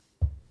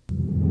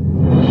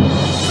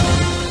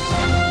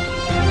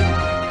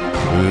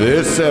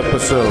This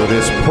episode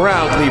is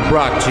proudly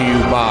brought to you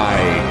by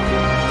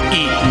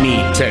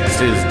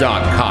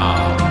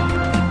EatMeTexas.com.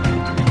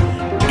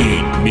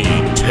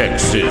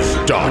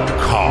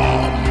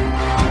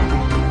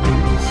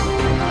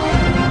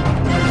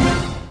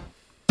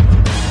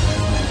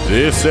 EatMeTexas.com.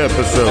 This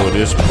episode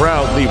is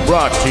proudly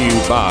brought to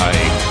you by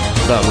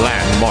the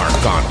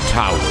Landmark on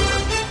Tower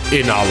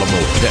in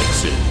Alamo,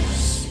 Texas.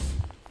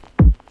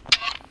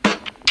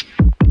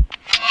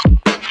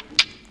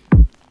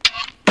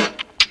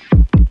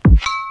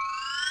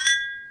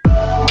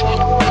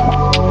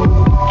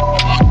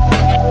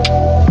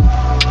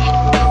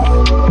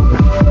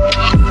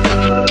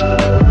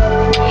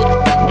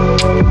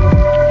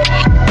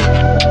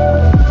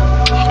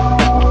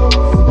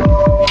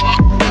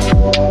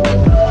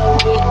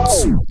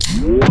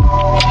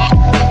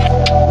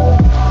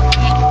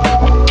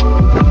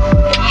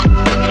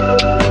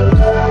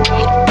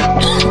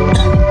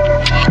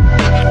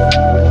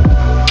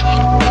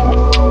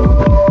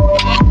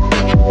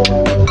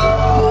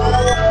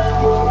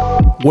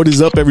 What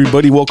is up,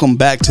 everybody? Welcome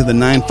back to the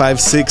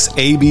 956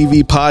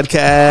 ABV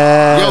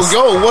podcast.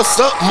 Yo, what's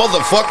up,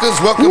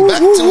 motherfuckers? Welcome back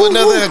to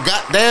another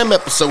goddamn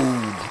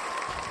episode.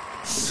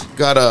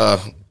 Got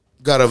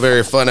a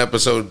very fun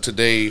episode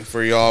today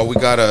for y'all. We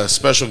got a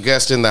special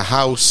guest in the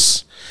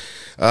house,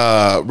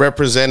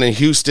 representing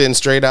Houston,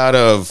 straight out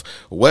of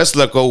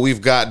Westlaco.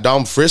 We've got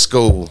Dom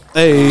Frisco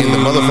in the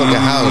motherfucking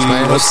house,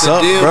 man. What's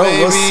up, deal, bro?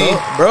 baby? What's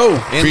up, bro?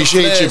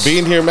 Appreciate you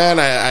being here, man.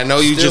 I know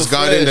you Still just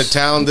got fresh. into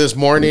town this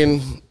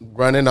morning,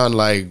 running on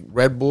like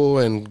Red Bull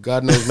and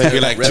God knows maybe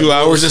like Red 2 Bull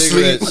hours of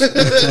sleep.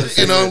 cigarettes.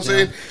 You know what I'm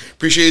saying?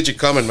 Appreciate you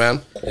coming, man.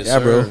 Yes, Yeah,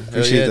 bro. sir.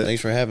 Appreciate Hell yeah, that.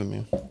 Thanks for having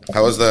me.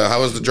 How was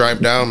the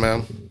drive down,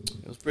 man?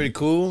 It was pretty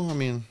cool. I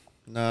mean,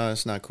 nah,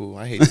 it's not cool.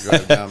 I hate to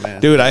drive down, man.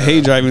 Dude, I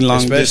hate driving long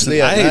Especially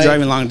distance. at I hate night.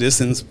 driving long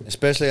distance.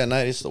 Especially at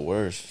night, it's the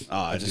worst.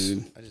 Aw, I just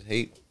dude.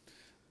 hate.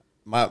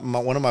 My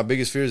one of my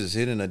biggest fears is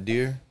hitting a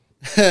deer.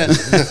 Dude,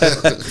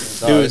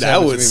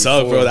 that would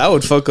suck, bro. That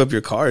would fuck up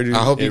your car, dude.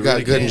 I hope It you got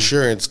really good can.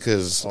 insurance,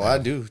 because Oh, I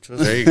do.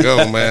 Trust there me. you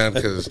go, man.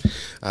 Because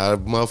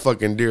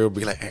motherfucking deer will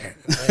be like,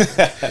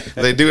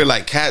 they do it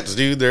like cats,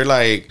 dude. They're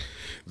like,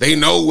 they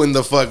know when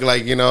the fuck,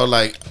 like, you know,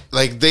 like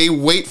they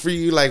wait for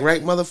you, like,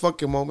 right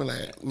motherfucking moment.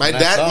 Like my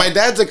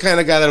dad's the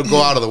kind of guy that'll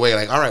go out of the way,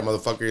 like, all right,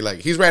 motherfucker. Like,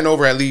 he's ran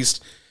over, at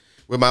least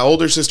with my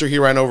older sister, he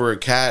ran over a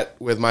cat.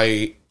 With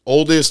my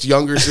oldest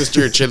younger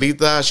sister,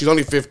 Chelita, she's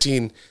only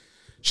 15.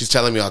 She's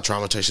telling me all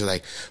traumatized. She's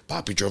like,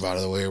 Poppy drove out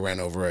of the way, ran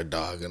over a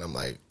dog. And I'm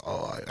like,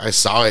 oh, I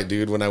saw it,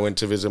 dude. When I went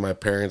to visit my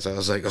parents, I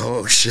was like,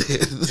 oh,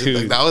 shit. Dude.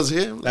 Like, that was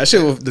him. That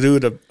shit,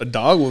 dude, a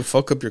dog would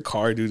fuck up your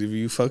car, dude. If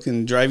you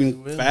fucking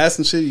driving fast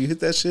and shit, you hit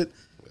that shit.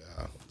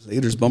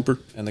 Later's bumper.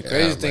 And the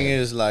crazy thing man.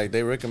 is, like,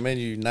 they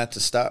recommend you not to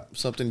stop.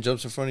 Something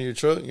jumps in front of your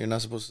truck, you're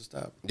not supposed to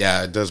stop.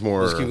 Yeah, it does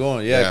more. Just keep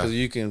going. Yeah, because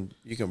you can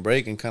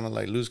brake and kind of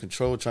like lose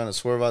control trying to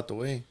swerve out the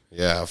way.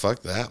 Yeah, fuck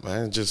that,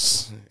 man.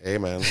 Just, hey,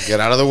 man, get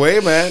out of the way,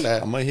 man.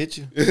 I might hit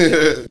you.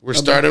 We're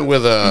starting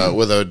with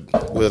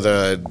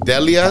a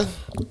Delia.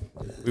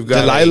 We've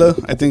got Delilah.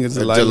 I think it's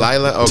Delilah.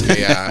 Delilah.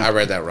 Okay, yeah, I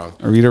read that wrong.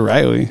 I read it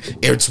right way.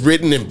 It's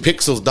written in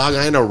pixels, dog.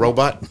 I ain't a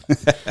robot.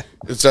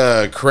 It's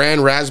a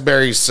cran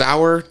raspberry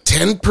sour,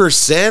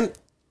 10%.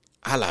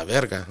 A la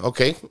verga.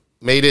 Okay,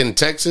 made in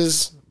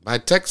Texas by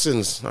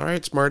Texans. All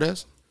right,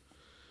 smartass.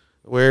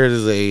 Where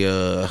is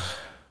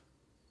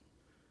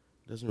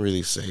doesn't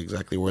really say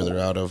exactly where they're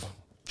out of.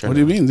 What do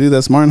you mean, dude?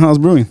 That's Martin House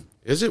Brewing.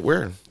 Is it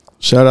where?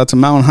 Shout out to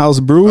Mountain House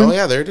Brewing. Oh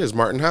yeah, there it is,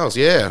 Martin House.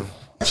 Yeah,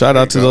 Shout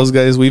out to those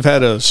guys. We've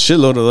had a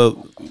shitload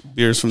of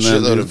beers from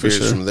them. shitload dude, of for beers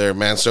sure. from there,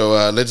 man. So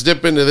let's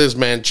dip into this,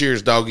 man.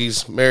 Cheers,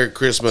 doggies. Merry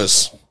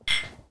Christmas.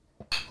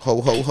 Ho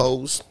ho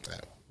hoes.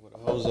 What the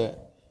hell's that?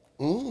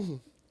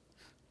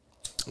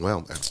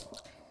 Well, man.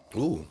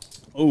 Ooh,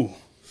 Oh,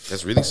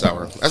 that's really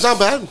sour. That's not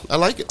bad. I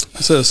like it.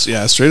 it's a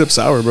straight up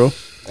sour, bro.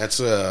 That's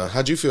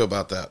how'd you feel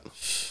about that?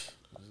 It's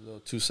a little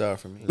too sour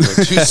for me.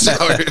 Too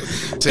sour.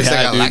 Tastes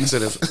Yeah, like a dude.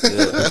 laxative.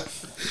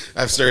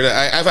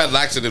 I've had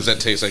laxatives that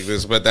taste like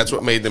this, but that's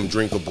what made them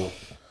drinkable.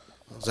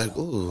 I was like,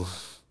 ooh,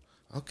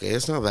 okay,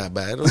 it's not that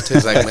bad. It don't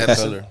taste like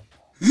medicine.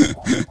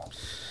 Color.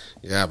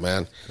 Yeah,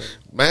 man.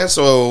 Man,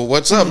 so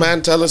what's up,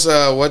 man? Tell us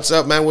what's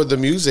up, man, with the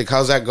music.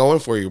 How's that going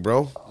for you,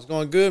 bro? It's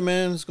going good,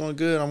 man. It's going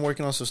good. I'm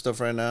working on some stuff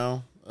right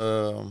now.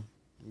 I'm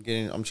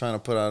trying to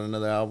put out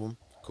another album.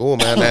 Cool,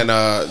 man.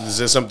 And is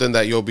this something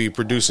that you'll be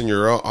producing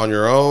on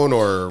your own,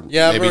 or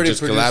Yeah, maybe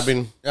just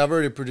collabing? Yeah, I've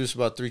already produced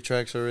about 3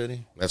 tracks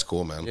already. That's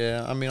cool, man.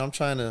 Yeah, I mean, I'm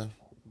trying to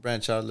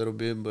branch out a little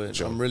bit, but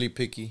Sure. I'm really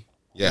picky.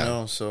 Yeah. You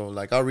know, so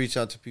like I'll reach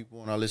out to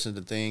people and I'll listen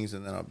to things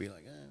and then I'll be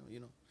like,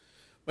 you know.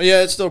 But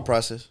yeah, it's still a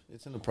process.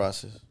 It's in the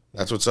process.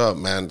 That's what's up,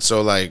 man.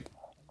 So, like,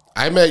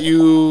 I met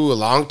you a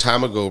long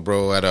time ago,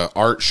 bro, at an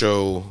art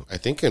show, I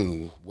think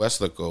in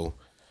Westlaco.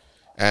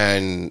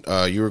 And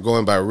you were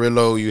going by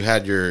Rillo.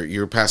 You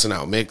were passing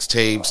out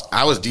mixtapes.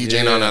 I was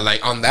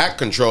DJing on that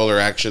controller,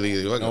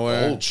 actually. Like No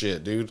way. old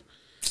shit, dude.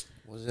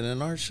 Was it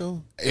an art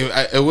show?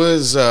 It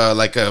was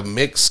like a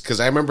mix,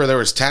 because I remember there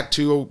was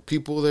tattoo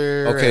people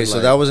there. Okay, and, so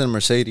like, that was in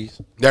Mercedes.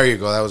 there you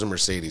go. That was a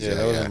Mercedes. Yeah,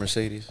 that was in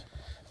Mercedes.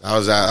 That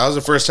was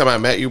the first time I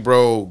met you,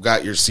 bro.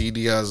 Got your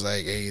CD. I was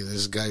like, hey,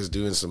 this guy's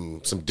doing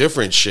some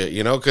different shit,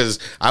 you know? Because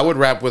I would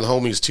rap with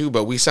homies too,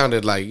 but we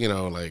sounded like, you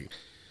know, like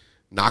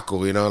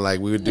knuckle, you know, like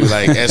we would do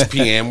like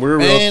SPM. We were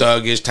real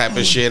thuggish type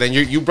of shit, and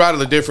you brought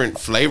a different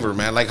flavor,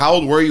 man. Like, how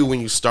old were you when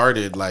you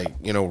started, like,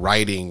 you know,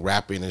 writing,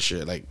 rapping, and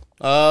shit? Like,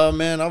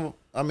 man,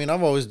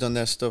 I've always done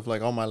that stuff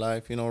like all my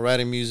life, you know,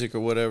 writing music or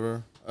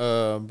whatever.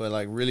 But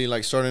like really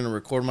like starting to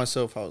record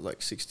myself, I was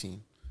like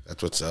 16.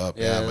 that's what's up,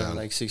 yeah, man.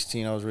 Like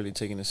 16, I was really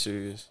taking it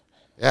serious.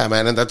 Yeah,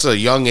 man, and that's a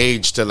young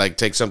age to like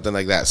take something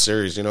like that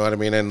serious. You know what I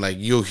mean? And like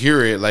you'll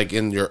hear it like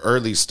in your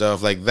early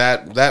stuff, like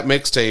that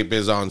mixtape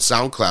is on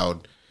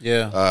SoundCloud.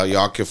 Yeah,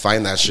 y'all can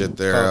find that shit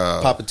there.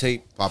 Papa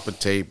Tape. Papa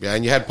Tape, yeah,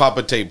 and you had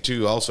Papa Tape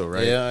too, also,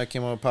 right? Yeah, I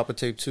came out with Papa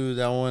Tape too.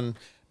 That one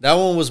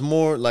was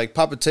more like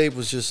Papa Tape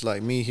was just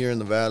like me here in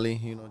the Valley,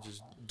 you know,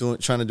 just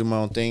trying to do my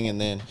own thing, and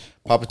then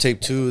Papa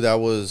Tape 2, that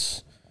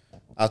was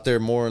out there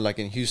more like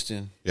in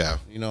Houston. Yeah,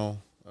 you know,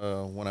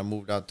 when I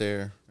moved out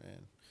there,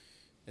 and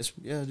it's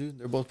dude,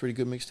 they're both pretty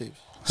good mixtapes.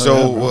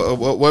 So,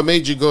 what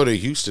made you go to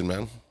Houston,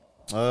 man?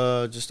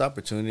 Just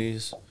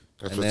opportunities.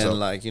 That's and what's then up.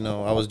 like, you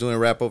know, I was doing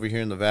rap over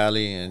here in the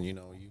Valley, and you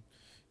know,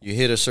 you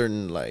hit a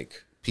certain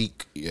like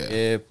Peak,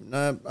 I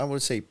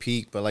would say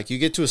peak, but like you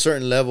get to a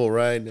certain level,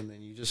 right, and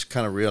then you just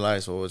kind of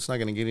realize, well, it's not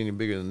gonna get any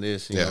bigger than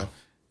this, you know,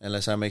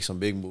 unless I make some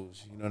big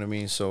moves. You know what I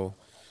mean? So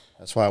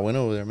that's why I went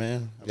over there,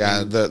 man.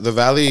 I mean, the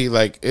Valley,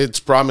 like, it's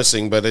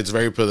promising, but it's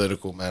very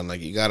political, man. Like,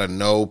 you gotta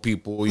know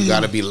people, you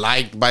gotta be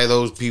liked by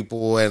those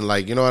people, and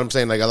like, you know what I'm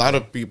saying? Like, a lot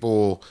of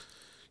people,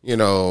 you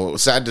know,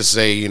 sad to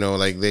say, you know,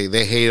 like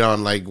they hate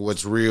on like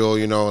what's real,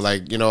 you know,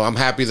 like, you know, I'm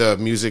happy the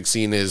music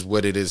scene is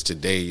what it is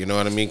today, you know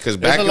what I mean? Because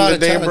back in the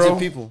day, bro,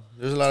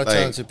 there's a lot of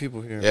talented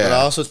people here, yeah. but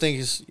I also think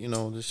it's, you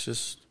know, it's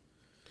just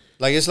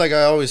like, it's like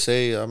I always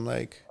say, I'm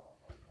like,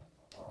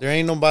 there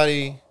ain't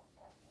nobody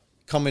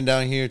coming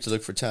down here to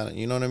look for talent,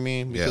 you know what I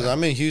mean? Because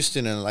I'm in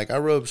Houston, and like I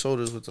rub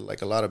shoulders with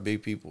like a lot of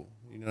big people.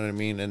 You know what I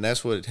mean? And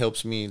that's what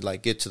helps me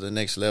like get to the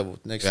next level.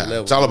 It's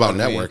all about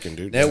networking,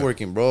 dude.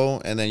 Networking,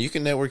 bro. And then you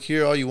can network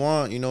here all you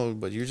want, you know,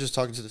 but you're just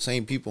talking to the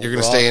same people. You're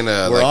gonna stay in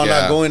a. We're all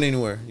not going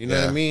anywhere. You know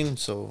what I mean?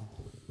 So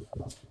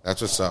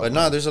that's what's up. But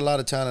no, there's a lot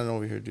of talent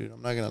over here, dude.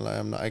 I'm not gonna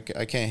lie.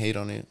 I can't hate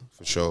on it.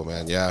 For sure,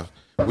 man. Yeah,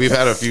 we've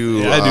had a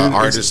few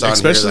artists on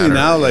especially here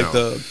now. are, like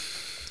the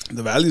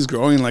Valley's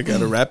growing like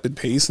at a rapid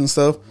pace and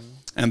stuff,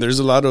 and there's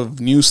a lot of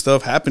new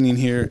stuff happening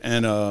here,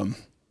 and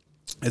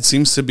it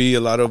seems to be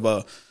a lot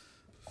of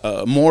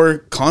more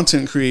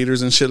content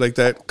creators and shit like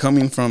that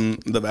coming from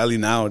the Valley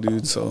now,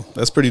 dude. So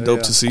that's pretty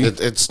dope to see.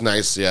 It's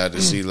nice,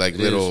 to see like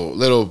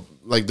little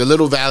like the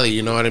little Valley,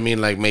 you know what I mean?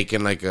 Like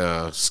making like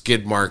a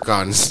skid mark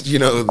on, you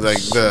know, like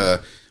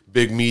the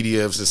big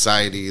media of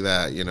society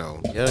that, you know.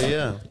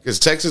 Yeah. Because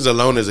Texas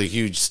alone is a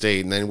huge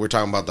state, and then we're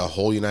talking about the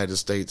whole United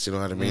States, you know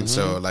what I mean?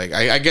 So like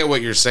I get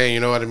what you're saying, you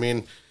know what I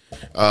mean?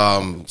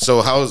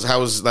 So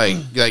how's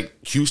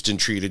like Houston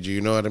treated you?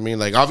 You know what I mean?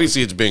 Like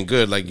obviously it's been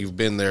good. Like you've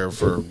been there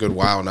for a good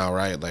while now,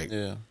 right? Like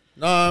no,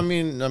 I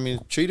mean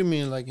treated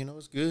me like, you know,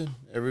 it's good.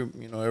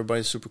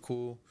 Everybody's super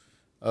cool.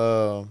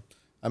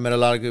 I met a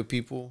lot of good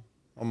people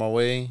on my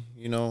way.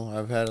 You know,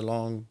 I've had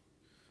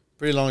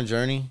pretty long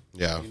journey.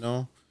 Yeah, you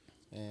know,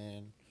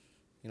 and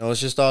you know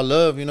it's just all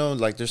love. You know,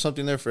 like there's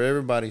something there for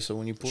everybody. So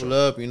when you pull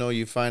up, you know,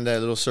 you find that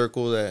little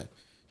circle that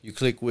you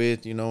click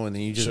with, you know, and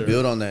then you just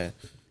build on that.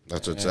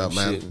 That's what's up,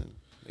 man.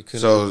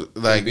 So,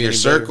 like your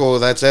circle,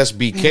 that's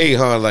SBK,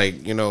 huh?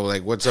 Like, you know,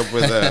 like what's up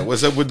with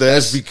the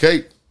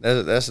SBK?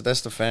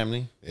 That's the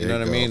family. You know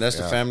what I mean? That's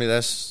the family.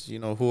 That's, you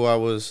know, who I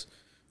was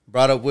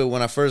brought up with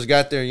when I first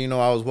got there. You know,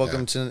 I was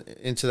welcomed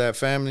into that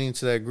family,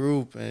 into that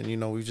group, and you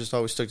know, we just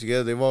always stuck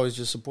together. They've always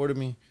just supported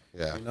me.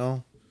 Yeah, you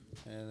know,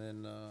 and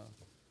then,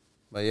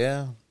 but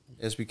yeah,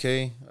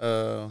 SBK.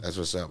 That's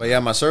what's up. But yeah,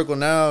 my circle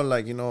now,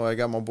 like, you know, I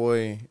got my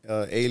boy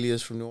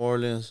Alias from New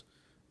Orleans.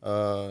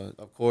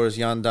 Of course,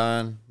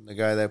 Yandan, the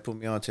guy that put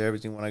me on to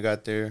everything when I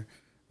got there.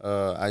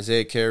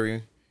 Isaiah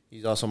Carey,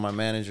 he's also my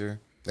manager.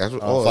 That's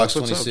what, Fox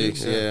that's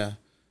 26, yeah.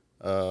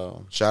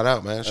 Shout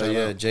out, man. Shout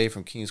out. Jay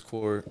from Kings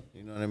Court,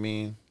 you know what I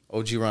mean?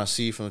 OG Ron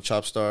C from the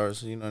Chop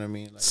Stars, you know what I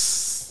mean? Like,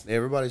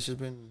 everybody's just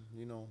been,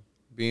 you know,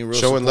 being real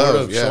showing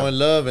supportive, love, showing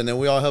love, and then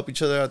we all help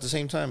each other out at the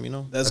same time, you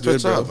know? That's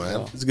good, bro. Up,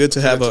 man. It's good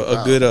to have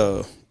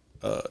a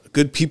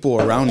good people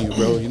around you,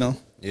 bro, you know?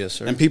 Yes,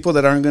 sir. And people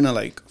that aren't gonna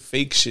like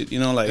fake shit, you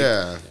know, like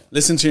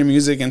listen to your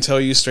music and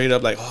tell you straight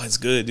up like, oh, it's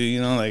good, dude, you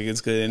know, like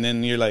it's good, and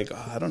then you're like,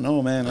 oh, I don't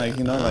know, man, like,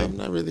 you know, like I'm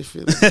not really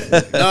feeling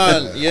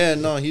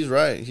it. no, he's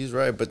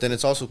right, but then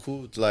it's also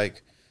cool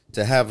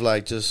to have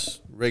like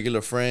just regular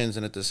friends,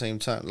 and at the same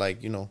time,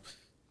 like, you know,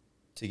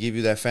 to give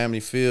you that family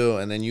feel,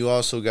 and then you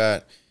also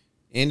got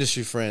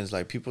industry friends,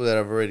 like people that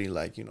have already,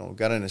 like, you know,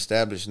 got an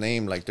established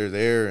name, like they're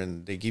there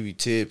and they give you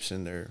tips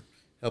and they're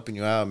helping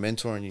you out,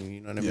 mentoring you, you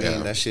know what I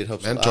mean? That shit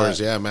helps Mentors,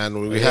 a lot. yeah,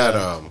 man. We had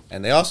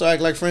and they also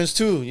act like friends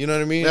too, you know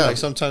what I mean? Yeah. Like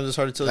sometimes it's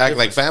hard to tell the act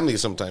difference. like family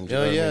sometimes. You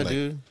know what I mean? Like,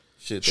 dude.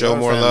 Shit, show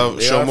more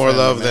love. Show more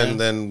love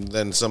man.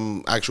 than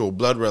some actual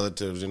blood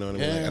relatives. You know what I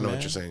mean? Like, I know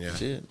what you're saying. Yeah.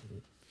 Shit.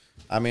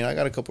 I mean, I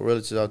got a couple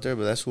relatives out there,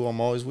 but that's who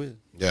I'm always with.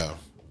 Yeah.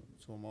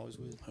 That's who I'm always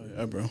with. Oh,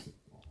 yeah, bro.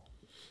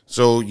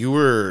 So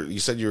you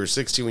said you were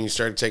 16 when you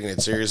started taking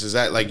it serious. Is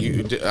that like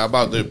how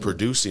about the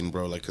producing,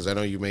 bro? Like, cause I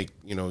know you make,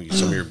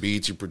 some of your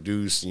beats you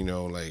produce,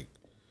 like.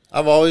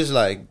 I've always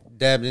like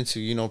dabbed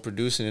into,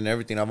 producing and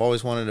everything. I've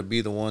always wanted to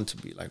be the one to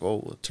be like,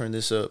 oh, well, turn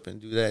this up and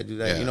do that,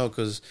 Yeah.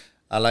 Cause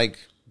I like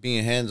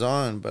being hands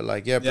on, but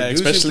like, Yeah,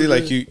 especially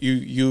like you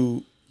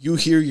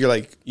hear, you're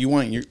like, you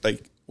want your,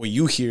 like, what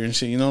you hear and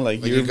shit,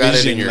 like your you got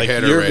vision, it in your like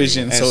head your already.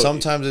 vision. And So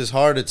sometimes it's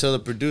hard to tell the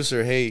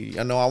producer, hey,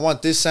 I know I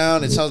want this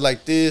sound. It sounds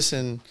like this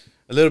and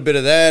a little bit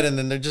of that. And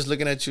then they're just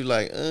looking at you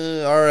like,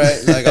 all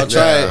right, like I'll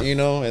try it,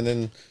 and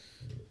then,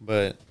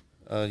 but,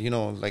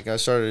 like I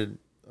started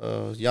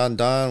Yan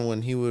Don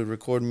when he would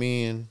record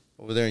me and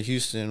over there in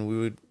Houston, we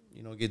would,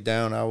 get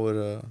down. I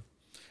would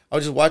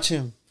just watch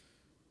him.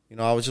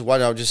 I would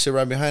just sit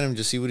right behind him,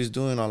 just see what he's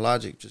doing on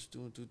Logic, just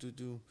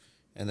do.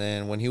 And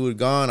then when he would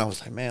gone, I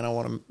was like, man, I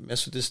want to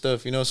mess with this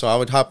stuff, So I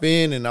would hop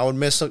in and I would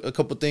mess a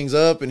couple things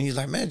up. And he's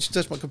like, man, did you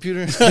touch my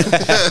computer?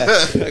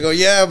 I go,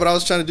 yeah, but I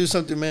was trying to do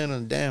something, man.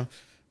 And damn.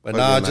 But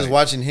now just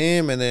watching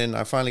him. And then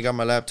I finally got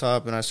my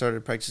laptop and I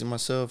started practicing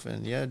myself.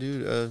 And yeah,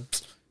 dude,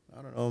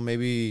 I don't know,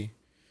 maybe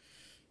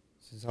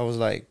since I was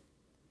like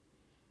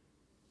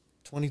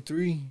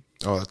 23.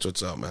 Oh, that's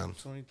what's up, man.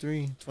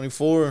 23,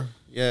 24.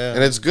 Yeah.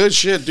 And it's good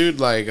shit,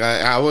 dude. Like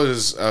I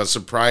was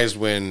surprised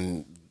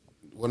when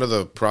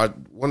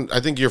I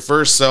think your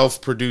first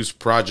self-produced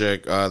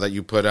project that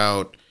you put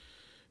out,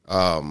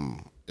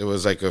 it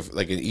was like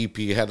an EP.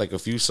 It had like a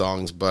few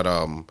songs, but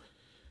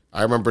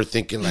I remember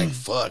thinking like,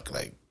 fuck,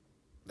 like,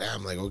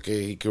 damn, like,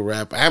 okay, he could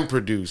rap and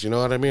produce. You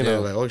know what I mean? Yeah. I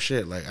was like, oh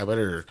shit, like I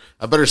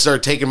better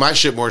start taking my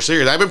shit more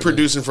serious. I've been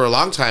producing for a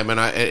long time, and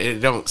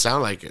it don't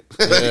sound like it.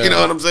 Yeah. You know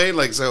what I'm saying?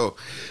 Like so,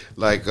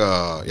 like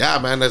yeah,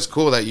 man, that's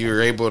cool that you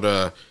were able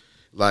to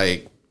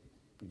like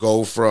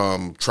go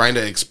from trying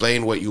to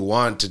explain what you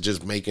want to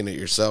just making it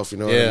yourself. You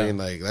know what I mean?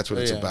 Like that's what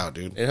it's about,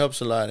 dude. It helps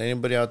a lot.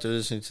 Anybody out there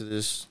listening to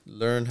this,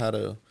 learn how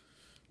to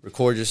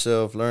record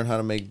yourself, learn how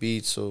to make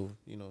beats, so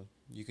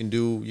you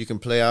can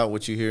play out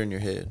what you hear in your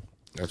head.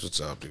 That's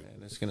what's up, dude.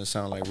 And it's gonna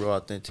sound like real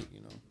authentic.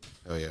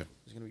 Oh yeah,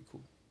 it's gonna be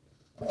cool.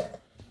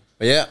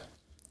 But yeah,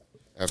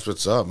 that's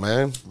what's up,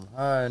 man. I'm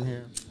high in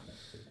here.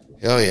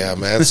 Hell yeah,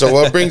 man. So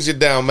what brings you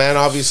down, man?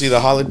 Obviously the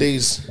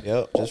holidays.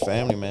 Yep, just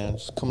family, man.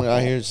 Just coming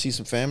out here to see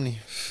some family.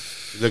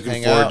 Looking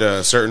Hang forward out.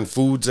 to certain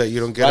foods that you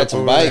don't get Ride up some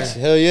over bikes.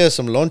 there. Hell yeah,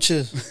 some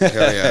lunches.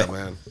 Hell yeah,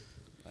 man.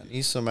 I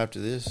need some after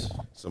this.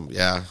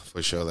 Yeah,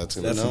 for sure. That's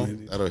gonna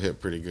that'll hit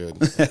pretty good.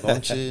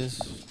 Lunches,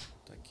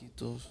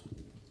 taquitos.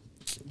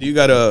 you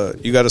got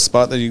a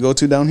spot that you go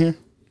to down here,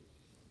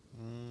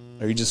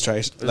 or you just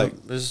try like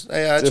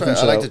I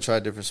like to try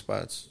different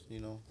spots,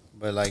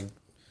 but like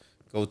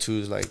go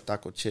tos like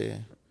Taco Che,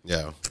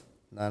 Yeah.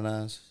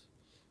 Nanas.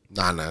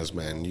 Nanas,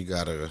 man. You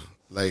gotta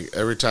like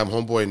every time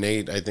homeboy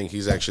Nate, I think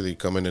he's actually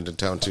coming into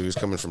town too. He's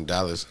coming from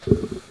Dallas.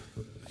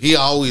 He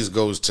always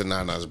goes to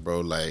Nanas, bro.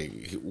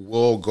 Like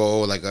we'll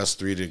go like us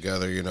three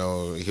together,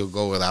 He'll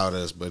go without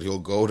us, but he'll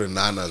go to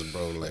Nanas,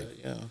 bro.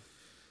 Like Yeah,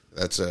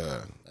 that's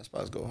that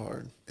spots go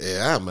hard.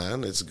 yeah,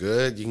 man. It's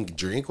good. You can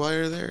drink while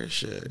you're there.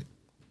 Shit.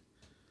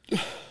 Give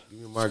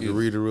me a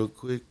margarita real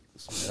quick.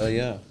 Oh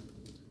yeah.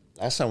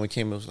 Last time we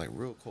came, it was like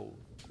real cold,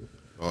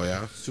 Oh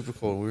yeah. super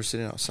cold. We were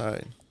sitting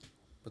outside,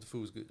 but the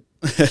food was good.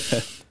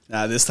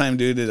 Nah, this time,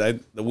 dude,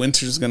 the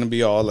winter's gonna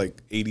be all like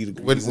 80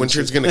 degrees.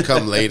 Winter's gonna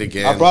come late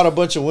again. I brought a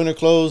bunch of winter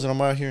clothes, and I'm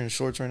out here in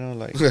shorts right now.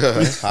 Like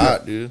it's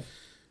hot, dude.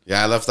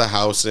 Yeah, I left the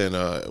house in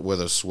with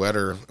a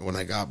sweater. When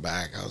I got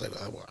back, I was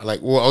like,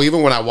 well,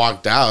 even when I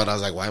walked out, I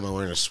was like, why am I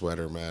wearing a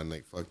sweater, man?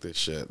 Like, fuck this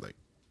shit. Like,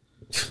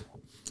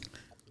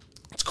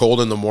 it's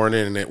cold in the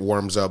morning and it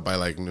warms up by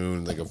like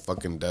noon, like a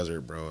fucking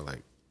desert, bro.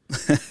 Like,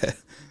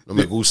 no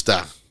me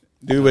gusta.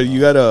 Dude, but you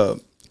got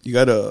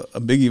a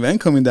big event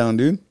coming down,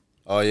 dude.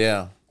 Oh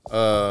yeah,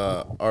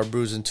 our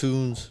Brews and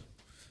Tunes,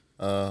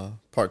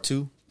 part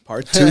 2.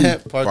 Part 2.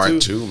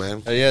 Part two,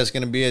 man. Yeah, it's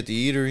gonna be at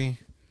the Eatery,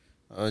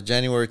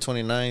 January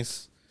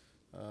 29th.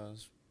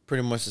 It's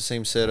pretty much the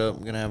same setup.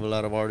 I'm gonna have a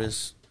lot of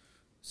artists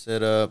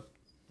set up,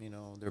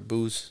 their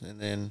booths, and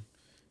then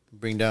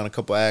bring down a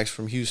couple acts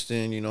from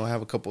Houston.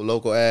 Have a couple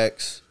local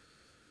acts.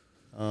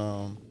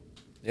 Yeah,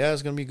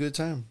 it's gonna be a good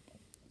time.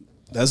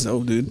 That's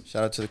dope, dude.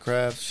 Shout out to the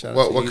craft. Shout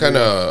out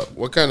to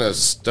What kind of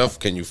stuff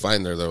can you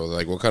find there though?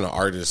 Like what kind of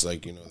artists?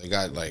 Like they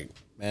got like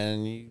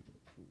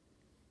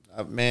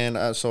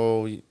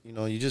so you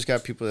just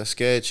got people that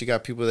sketch. You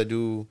got people that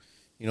do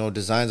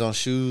designs on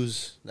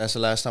shoes. That's the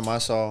last time I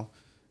saw.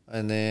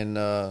 And then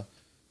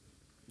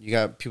you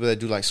got people that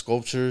do like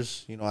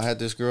sculptures. I had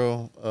this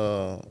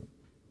girl.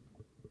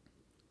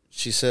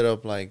 She set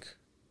up like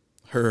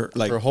Her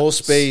whole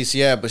space,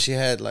 yeah, but she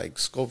had like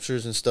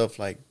sculptures and stuff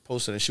like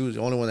posted, and she was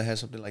the only one that had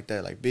something like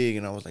that, like big,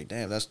 and I was like,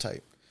 damn, that's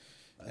tight.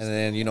 And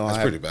then that's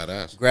I pretty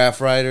badass.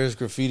 Graph writers,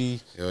 graffiti,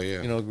 Hell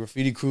yeah.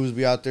 Graffiti crews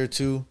be out there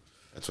too.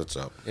 That's what's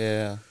up.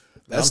 Yeah,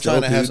 That's I'm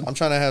trying dope, to have dude. I'm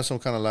trying to have some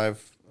kind of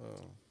live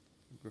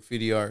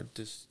graffiti art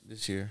this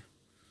year.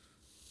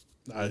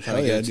 Hell Trying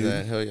to yeah, get into dude.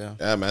 that. Hell yeah.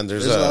 Yeah, man.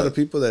 There's a lot of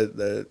people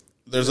that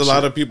there's a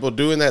lot of people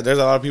doing that. There's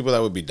a lot of people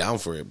that would be down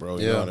for it, bro.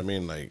 You Yeah. know what I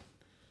mean? Like,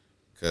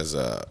 because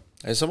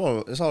It's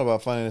all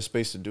about finding a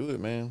space to do it,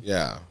 man.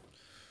 yeah,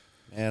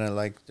 And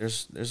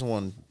there's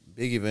one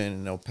big event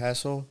in El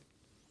Paso.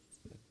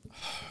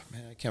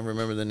 Man, I can't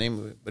remember the name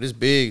of it, but it's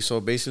big. So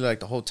basically, like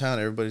the whole town,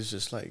 everybody's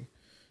just like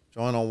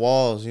drawing on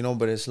walls, you know.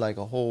 But it's like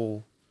a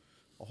whole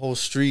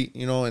street,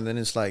 you know. And then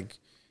it's like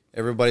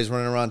everybody's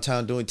running around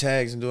town doing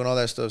tags and doing all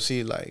that stuff.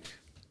 See, like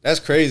that's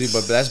crazy,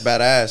 but that's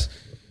badass.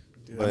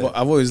 But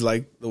I've always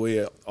liked the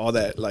way all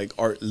that like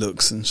art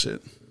looks and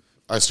shit.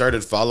 I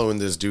started following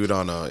this dude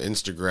on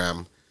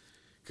Instagram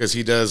because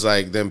he does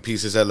like them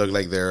pieces that look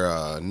like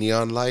they're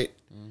neon light.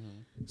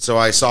 So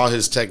I saw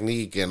his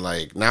technique and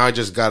like now I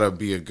just gotta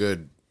be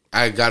good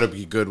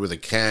with a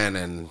can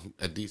and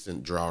a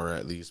decent drawer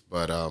at least.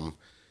 But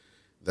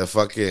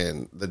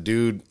the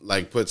dude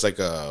like puts like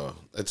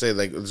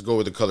let's go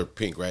with the color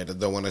pink, right?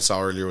 The one I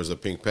saw earlier was a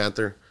Pink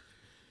Panther.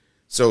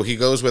 So he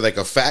goes with like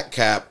a fat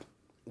cap,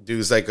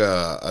 dude's like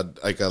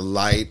a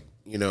light,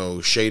 you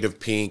know, shade of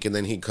pink, and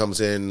then he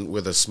comes in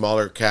with a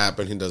smaller cap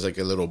and he does like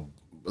a little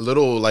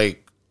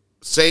like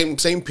same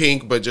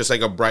pink but just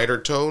like a brighter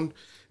tone.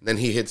 And then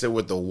he hits it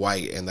with the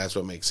white, and that's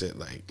what makes it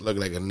like look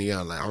like a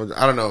neon light.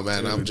 I don't know,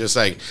 man. I'm just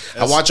like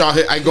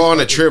I go on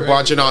a trip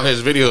watching all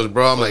his videos,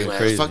 bro. I'm like, man,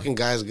 this fucking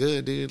guy's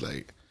good, dude.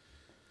 Like,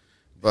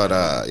 but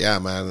yeah,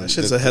 man, That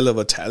shit's a hell of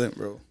a talent,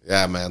 bro.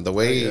 yeah, man. The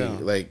way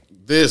like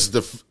this,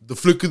 the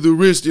flick of the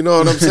wrist, you know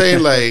what I'm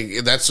saying?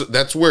 Like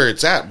that's where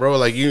it's at, bro.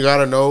 Like you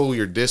gotta know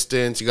your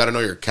distance, you gotta know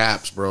your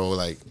caps, bro.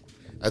 Like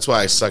that's why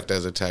I sucked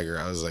as a tagger.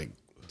 I was like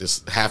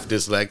half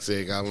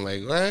dyslexic. I'm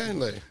like, man,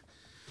 like.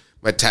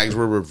 My tags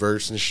were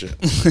reversed and shit.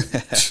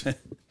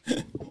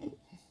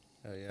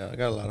 yeah, I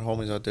got a lot of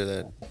homies out there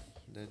that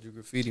do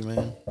graffiti,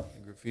 man.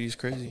 Graffiti's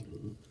crazy.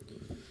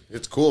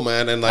 It's cool,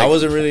 man. And like I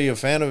wasn't really a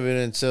fan of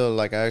it until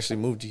like I actually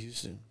moved to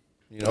Houston.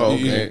 You know, Oh,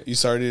 okay. You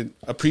started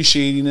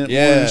appreciating it more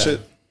Yeah. and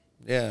shit.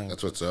 yeah.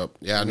 that's what's up.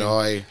 Yeah, no,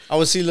 I I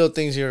would see little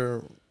things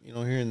here, you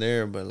know, here and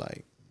there, but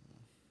like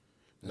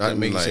not that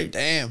make you say, like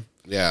 "Damn,"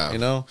 yeah. you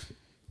know.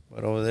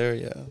 But over there,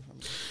 yeah.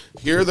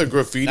 Here the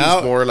graffiti's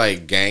Now- more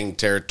like gang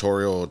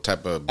territorial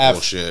type of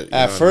bullshit. you know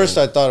At what I first,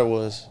 mean? I thought it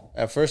was.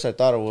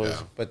 Yeah.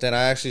 But then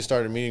I actually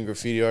started meeting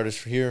graffiti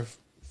artists here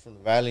from the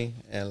valley,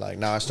 and like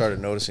now I started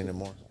noticing it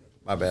more.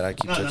 My bad, I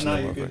keep touching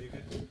them. you're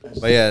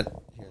But good. yeah,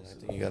 here, I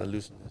think you gotta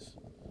loosen this.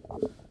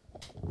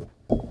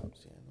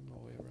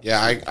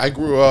 Yeah, I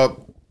grew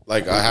up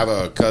like I have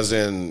a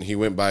cousin. He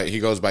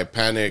goes by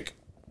Panic.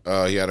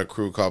 He had a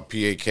crew called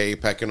PAK,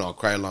 Packing All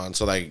Krylon.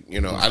 So like,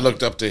 you know, I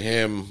looked up to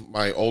him.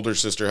 My older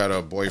sister had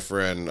a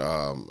boyfriend,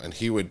 and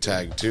he would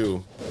tag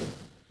too.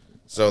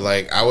 So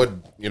like I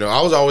would, you know,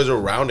 I was always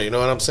around it. You know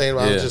what I'm saying?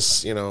 I was Yeah.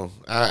 just, you know,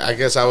 I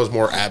guess I was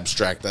more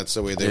abstract. That's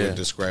the way they Yeah. would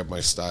describe my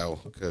style.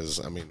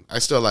 Because I mean, I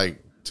still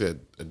like to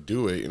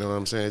do it. You know what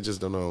I'm saying? I just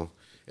don't know.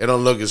 It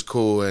don't look as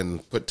cool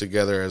and put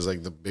together as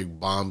like the big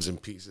bombs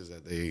and pieces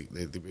that they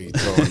be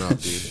throwing up,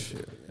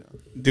 dude.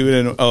 Dude,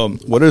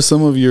 and what are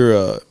some of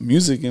your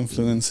music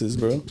influences,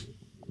 bro?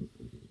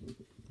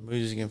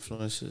 Music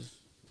influences,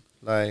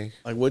 like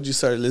Like, what'd you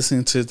start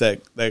listening to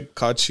that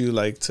caught you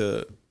like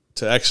to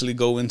actually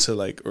go into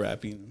like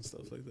rapping and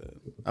stuff like that?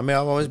 I mean,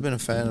 I've always been a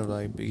fan of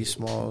like Biggie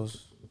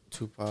Smalls,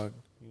 Tupac,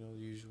 you know, the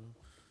usual,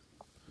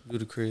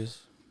 Ludacris,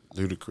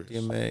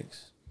 DMX.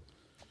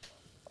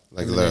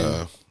 Like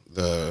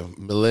the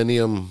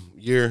millennium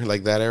year,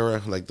 like that era,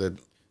 like the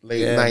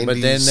late 90s. But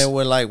then they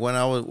were like when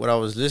I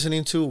was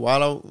listening to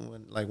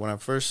when I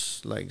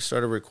first like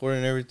started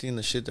recording everything,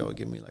 the shit that would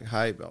get me like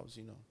hype. I was,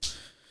 you know,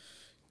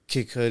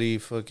 Kid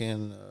Cudi,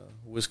 fucking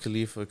Wiz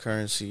Khalifa,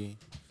 Currency,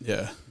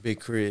 Yeah. Big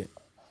Crit,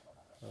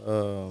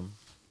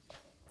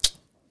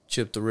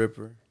 Chip the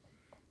Ripper,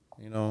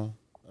 you know.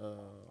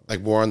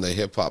 like more on the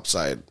hip hop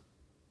side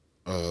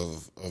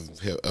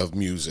of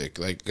music,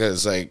 like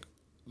because like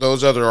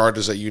those other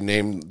artists that you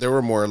named, they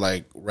were more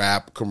like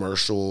rap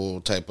commercial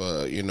type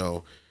of, you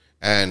know,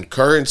 and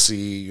Currency,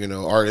 you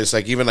know, artists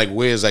like even like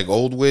Wiz, like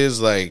old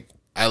Wiz, like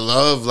I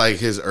love like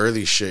his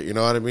early shit, you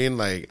know what I mean,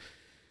 like,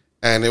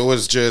 and it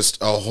was just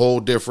a whole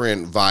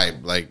different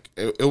vibe. Like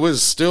it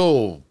was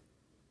still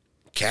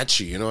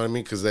catchy, you know what I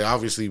mean, because they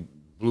obviously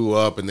blew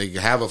up and they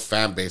have a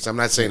fan base. I'm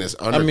not saying it's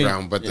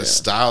underground, but the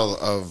style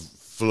of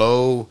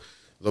flow,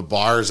 the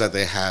bars that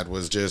they had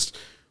was just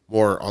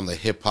more on the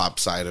hip hop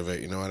side of it.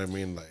 You know what I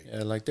mean? Like,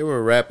 Yeah, like they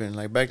were rapping.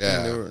 Like back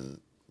then, Yeah. they were,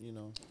 you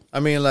know. I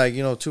mean, like,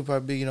 you know,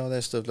 Tupac, Biggie, and all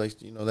that stuff.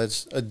 Like, you know,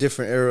 that's a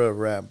different era of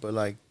rap. But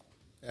like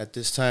at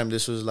this time,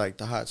 this was like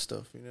the hot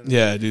stuff. You know what I mean?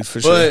 Yeah, dude,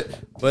 for sure.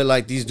 But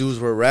like these dudes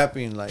were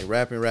rapping, like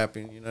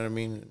rapping. You know what I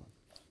mean?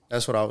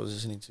 That's what I was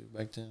listening to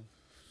back then.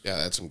 yeah,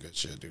 that's some good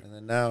shit, dude. And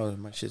then now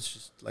my shit's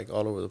just like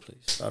all over the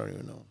place. I don't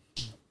even know.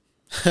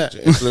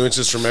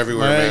 Influences from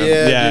everywhere, man.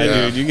 Yeah,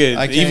 Yeah, dude, you get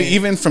I can't-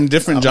 even from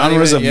different I'm not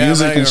genres even- of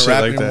music I'm not and even shit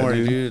rapping like that, anymore,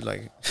 dude.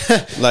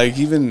 Like, Like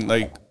even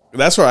like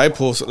that's where I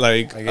post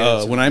like I get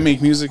into when I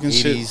make music and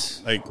 80s.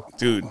 shit. Like,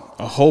 dude,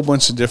 a whole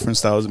bunch of different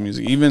styles of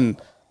music. Even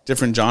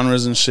different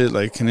genres and shit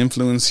like can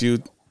influence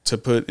you to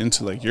put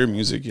into like your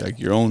music, like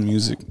your own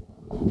music.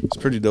 It's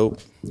pretty dope.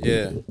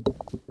 Yeah.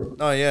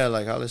 No, yeah,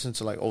 like I listen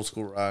to like old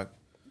school rock,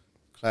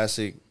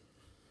 classic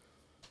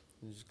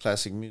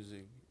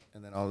music,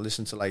 and then I'll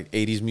listen to like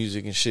 80s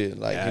music and shit,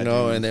 like, Yeah, you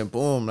know, dude. and then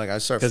boom, like I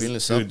start feeling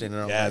something.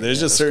 And I'm yeah, like, there's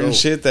just let's certain go.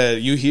 shit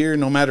that you hear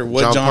no matter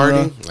what John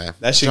genre. Party? Yeah.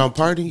 That shit, John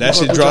Party? That You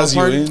shit fuck with draws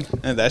you John in. Party?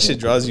 And that shit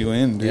draws you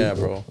in, dude. Yeah,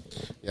 bro.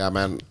 Yeah,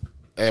 man.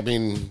 I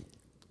mean,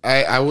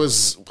 I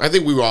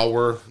think we all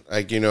were,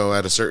 like, you know,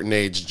 at a certain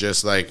age,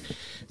 just like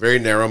very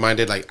narrow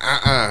minded, like,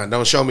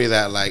 don't show me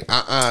that, like,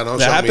 don't That show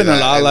me happened that.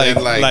 a lot, And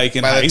then, like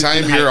in by high- the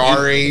time in you're high-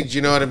 our age,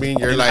 you know what I mean?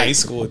 You're In like high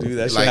school, dude.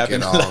 That shit like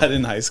happened it a all. lot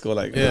in high school.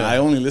 Like, Yeah. I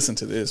only listen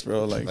to this,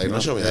 bro. Like, Like, you know?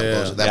 don't show me that Yeah.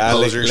 bullshit, that Yeah,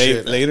 poser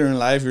shit. later in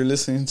life, you're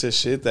listening to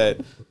shit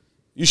that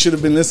you should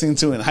have been listening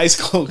to in high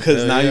school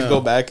because now you yeah. go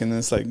back and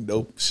it's like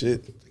dope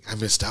shit. I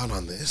missed out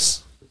on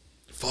this.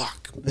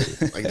 Fuck.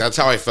 Like, that's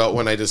how I felt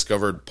when I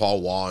discovered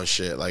Paul Wall and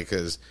shit. Like,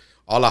 because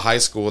all of high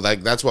school,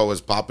 like, that's what was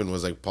popping,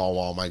 was like Paul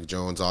Wall, Mike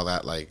Jones, all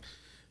that, like,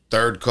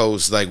 Third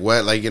Coast, like,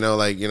 wet, like, you know,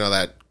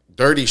 that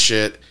dirty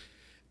shit.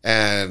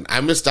 And I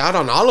missed out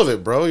on all of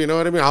it, bro. You know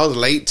what I mean? I was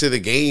late to the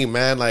game,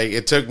 man. Like,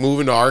 it took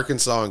moving to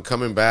Arkansas and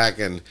coming back.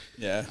 And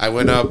Yeah. I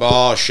went up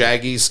all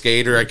shaggy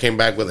skater. I came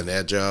back with an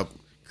edge up,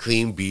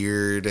 clean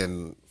beard,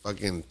 and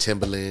fucking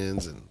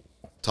Timberlands and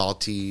tall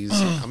tees.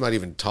 I'm not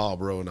even tall,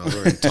 bro, and I was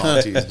wearing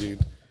tall tees,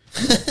 dude.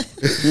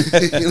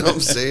 You know what I'm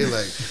saying?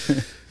 Like,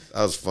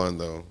 that was fun,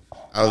 though.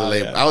 I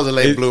was a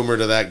late bloomer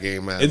to that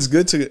game, man. It's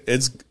good to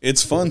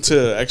it's fun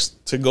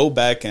to go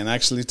back and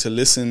actually to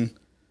listen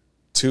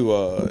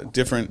to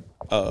different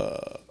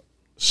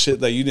shit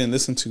that you didn't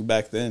listen to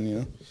back then. You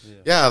know,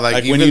 yeah, like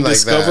like even when you like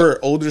discover that.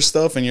 older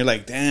stuff and you're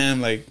like,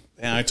 damn, I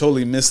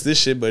totally missed this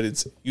shit,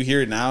 but you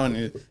hear it now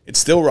and it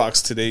still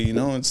rocks today. You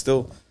know, it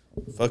still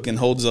fucking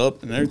holds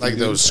up and everything. Like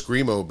dude. those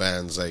screamo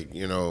bands, like,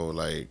 you know,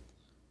 like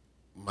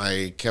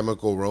My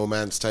Chemical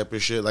Romance type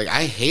of shit. Like,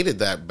 I hated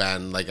that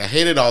band. Like, I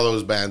hated all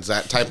those bands,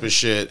 that type of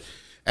shit.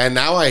 And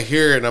now I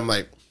hear it and I'm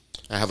like,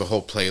 I have a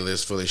whole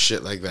playlist full of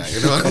shit like that.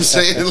 You know what I'm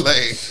saying?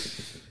 Like,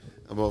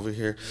 I'm over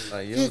here.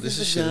 Like, yo, this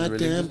is shit is really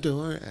good.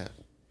 door.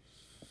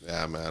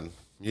 Yeah, man.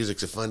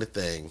 Music's a fun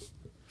thing.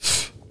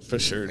 for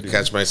sure, dude.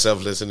 Catch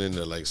myself listening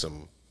to like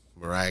some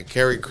Mariah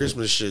Carey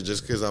Christmas shit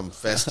just because I'm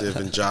festive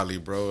and jolly,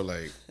 bro.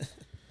 Like,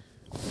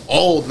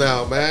 old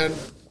now, man.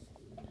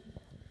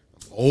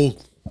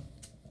 Old.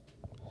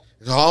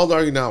 How old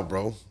are you now,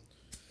 bro?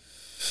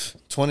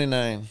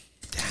 29.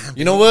 Damn.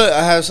 You know what?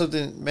 I have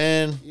something,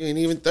 man. You ain't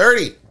even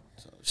 30.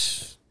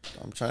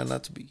 I'm trying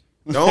not to be.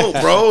 No,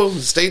 bro.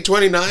 Stay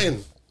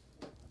 29.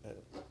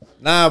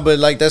 Nah, but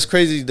like that's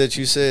crazy that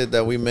you said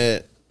that we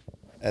met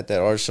at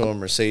that art show in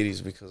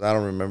Mercedes because I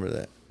don't remember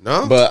that.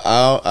 No? But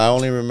I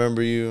only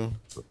remember you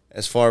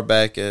as far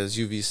back as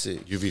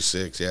UV6.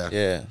 UV6, yeah.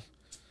 Yeah.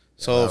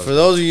 So for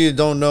those of you who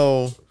don't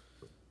know,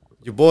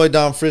 your boy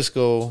Don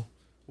Frisco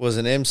was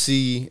an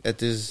MC at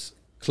this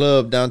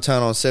club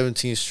downtown on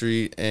 17th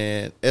Street,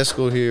 and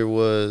Esco here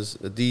was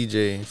a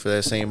DJ for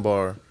that same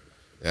bar.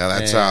 Yeah,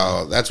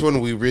 Man. that's when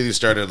we really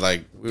started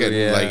like getting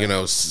Yeah. like, you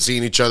know,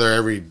 seeing each other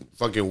every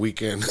fucking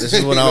weekend. This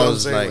is when You know I what I'm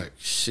was saying? like,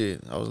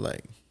 shit. I was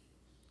like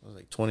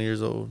 20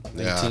 years old,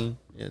 19.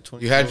 Yeah,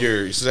 20. You had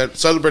you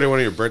celebrated one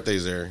of your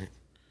birthdays there.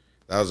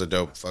 That was a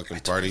dope fucking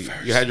party.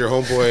 You had your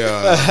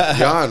homeboy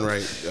Jan,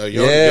 right? Yeah,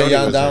 Yoni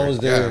Jan Don was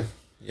there.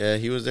 Yeah. Yeah,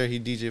 he was there. He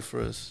DJed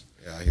for us.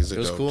 Yeah, he's a It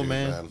was dope cool, dude,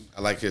 man.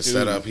 I like his Dude,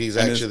 setup. He's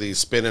and actually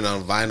spinning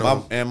on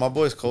vinyl. My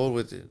boy's cold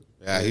with it.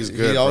 Yeah, he's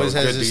good, He always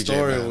bro. has Good his DJ,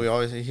 story.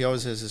 man. He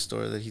always has his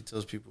story that he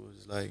tells people.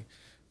 It's like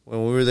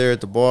when we were there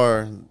at the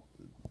bar,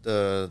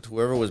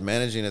 whoever was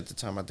managing at the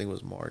time, I think it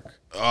was Mark.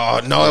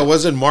 Oh no, it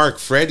wasn't Mark.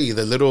 Freddie,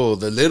 the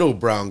little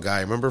brown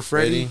guy. Remember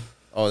Freddie?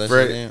 Oh, that's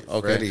Fred- his name.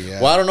 Okay. Freddie,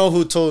 yeah. Well, I don't know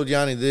who told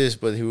Yanni this,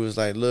 but he was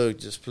like, "Look,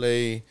 just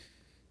play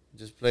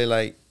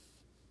like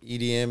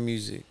EDM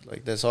music.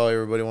 Like that's all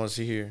everybody wants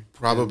to hear."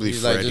 Probably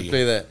He's like, Freddie. "Just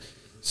play that."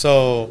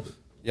 So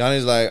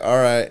Yanni's like, "All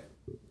right,"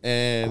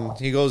 and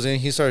he goes in.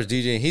 He starts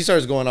DJing. He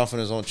starts going off on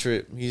his own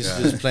trip. He's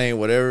just playing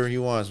whatever he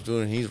wants,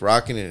 doing. He's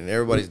rocking it, and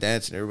everybody's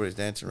dancing. Everybody's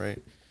dancing, right?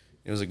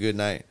 It was a good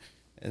night,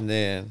 and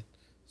then.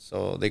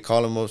 So they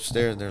call him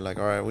upstairs. And they're like,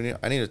 "All right,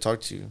 I need to talk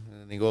to you."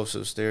 And then he goes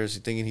upstairs.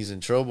 He's thinking he's in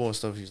trouble and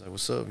stuff. He's like,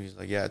 "What's up?" He's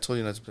like, "Yeah, I told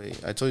you not to play.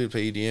 I told you to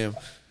play EDM,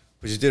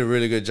 but you did a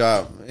really good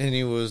job." And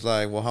he was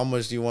like, "Well, how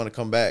much do you want to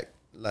come back,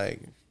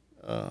 like,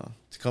 to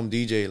come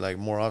DJ like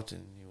more often?"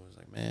 And he was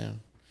like, "Man,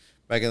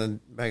 back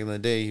in the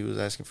day, he was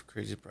asking for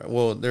crazy price.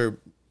 Well, they're,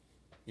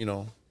 you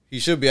know, he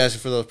should be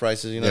asking for those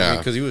prices, you know, Yeah.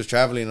 because he was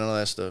traveling and all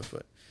that stuff,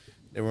 but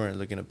they weren't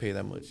looking to pay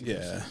that much.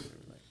 Yeah.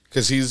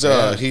 Because he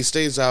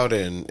stays out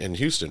in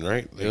Houston,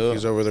 right? Like, Yeah.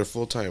 he's over there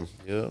full time.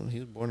 Yeah, he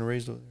was born and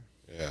raised over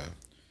there.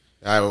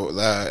 Yeah,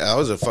 that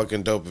was a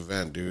fucking dope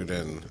event, dude.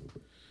 And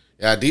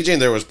yeah, DJing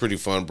there was pretty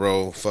fun,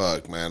 bro.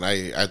 Fuck, man,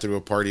 I threw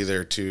a party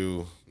there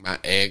too. My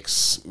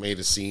ex made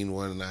a scene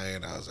one night,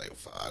 and I was like,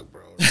 "Fuck,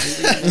 bro."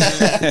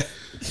 I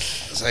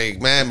was It's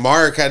like, man,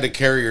 Mark had to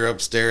carry her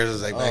upstairs. I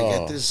was like, man,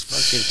 get this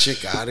fucking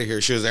chick out of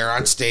here. She was there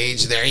on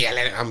stage, there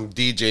yelling. I'm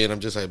DJing. I'm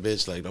just like,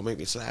 bitch, like, don't make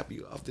me slap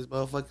you off this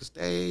motherfucking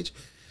stage.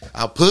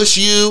 I'll push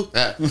you.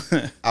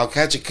 I'll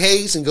catch a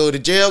case and go to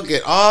jail.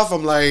 Get off.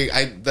 I'm like,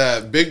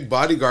 the big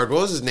bodyguard.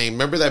 What was his name?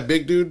 Remember that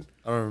big dude?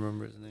 I don't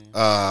remember his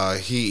name.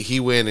 He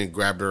went and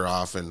grabbed her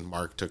off, and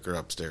Mark took her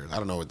upstairs. I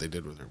don't know what they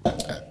did with her.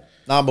 But,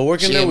 Nah, but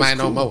working she there ain't was mine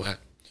cool. no more.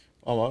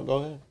 Oh, well, go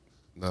ahead.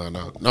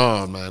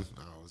 No, man.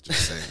 I was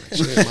just saying, like,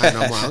 she ain't mine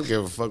no more. I don't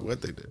give a fuck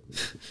what they did.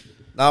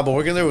 Nah, but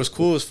working there was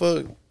cool as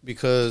fuck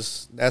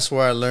because that's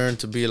where I learned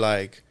to be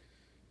like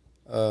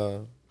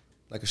a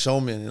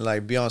showman and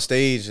like be on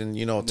stage and,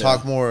 you know,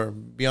 talk more,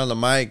 be on the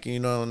mic, you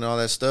know, and all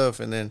that stuff.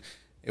 And then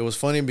it was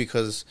funny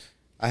because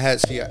I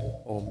had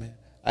moved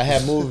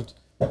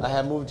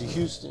to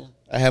Houston.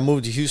 I had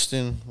moved to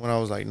Houston when I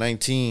was like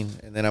 19,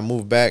 and then I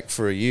moved back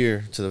for a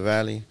year to the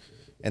Valley,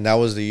 and that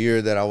was the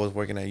year that I was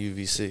working at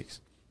UV6.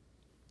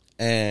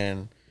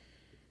 And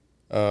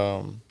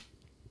I'm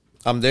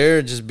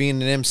there just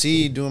being an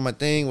MC, doing my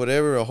thing,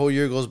 whatever. A whole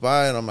year goes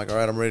by, and I'm like, all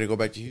right, I'm ready to go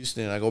back to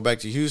Houston. I go back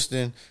to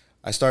Houston.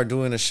 I start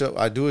doing a show.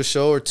 I do a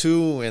show or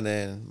two, and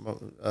then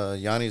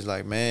Yanni's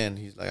like, man,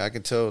 he's like, I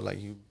can tell, like,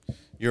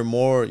 you're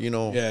more, you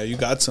know. Yeah, you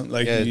got some,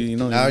 like, Yeah, you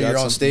know. now you got you're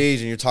on something. stage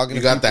and you're talking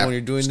You to got people that when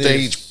you're doing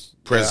stage this.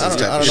 presence, I don't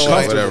type know,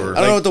 shit, whatever. I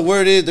don't know what the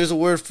word is. There's a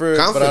word for it,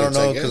 but I don't Confidence,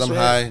 I know because guess, I'm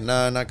right? high.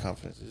 Nah, not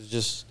confidence. It's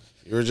just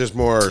You were just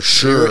more you were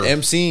sure.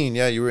 emceeing.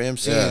 Yeah, you were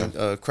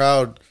emceing.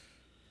 Crowd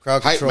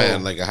Hype control.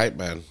 man, like a hype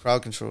man.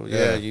 Crowd control.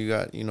 Yeah. Yeah, you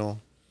got, you know.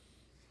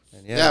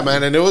 And Yeah,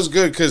 man, and it was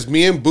good because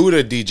me and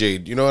Buddha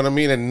DJ'd, you know what I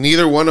mean? And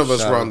neither one of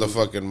us were on the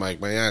fucking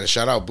mic, man. Yeah,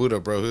 shout out Buddha,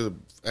 bro.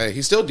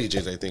 He still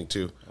DJs, I think,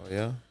 too. Oh,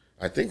 yeah?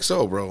 I think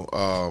so, bro.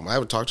 I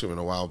haven't talked to him in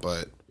a while,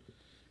 but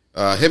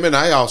him and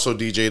I also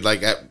DJ'd,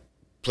 like, at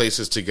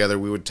places together.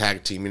 We would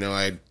tag team, you know.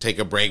 I'd take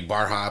a break,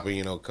 bar hop, and,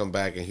 you know, come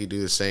back, and he'd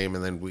do the same,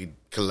 and then we'd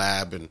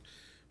collab.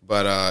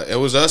 But it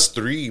was us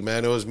three,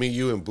 man. It was me,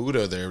 you, and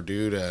Buddha there,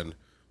 dude, and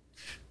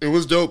it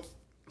was dope.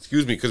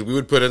 Excuse me, because we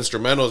would put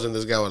instrumentals and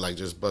this guy would like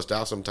just bust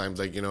out sometimes.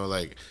 Like, you know,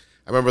 like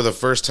I remember the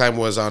first time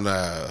was on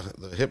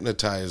the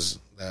Hypnotize,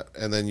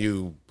 and then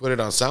you put it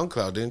on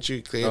SoundCloud, didn't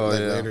you?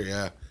 Later,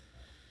 yeah,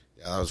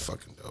 that was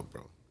fucking dope,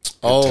 bro.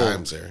 Good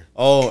times there.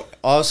 Oh,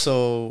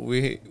 also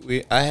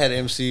I had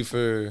MC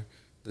for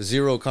the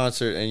Zero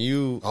concert, and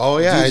you I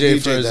DJ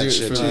DJ'd for that the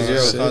shit,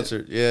 Zero too.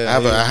 concert. Yeah,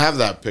 I have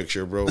that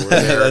picture, bro. We're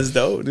there. That's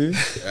dope, dude.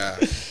 Yeah,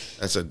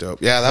 that's a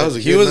dope. Yeah, that was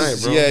a good night,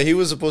 bro. Yeah, he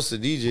was supposed to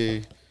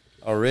DJ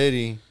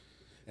already,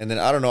 and then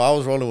I don't know. I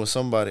was rolling with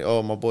somebody.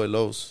 Oh, my boy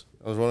Los.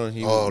 I was rolling.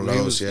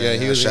 Los, He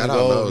yeah. was Shout gonna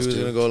out go. Los, He was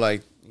dude. gonna go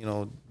like, you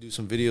know, do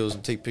some videos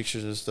and take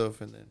pictures and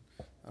stuff. And then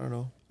I don't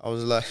know. I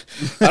was like,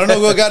 I don't know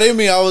what got in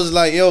me. I was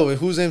like, yo,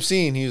 who's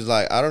MCing? He was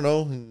like, I don't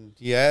know. And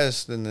he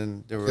asked, and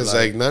then they were Because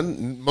like,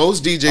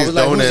 most I DJs was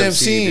like, don't who's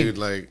MC, MCing? dude.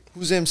 Like,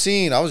 who's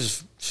MCing? I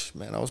was just,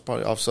 man, I was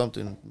probably off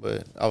something,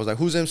 but I was like,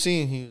 who's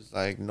MCing? He was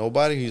like,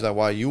 nobody. He's like,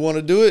 why, you want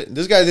to do it?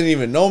 This guy didn't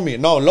even know me.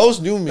 No, Los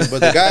knew me, but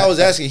the guy I was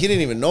asking, he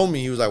didn't even know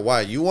me. He was like, why,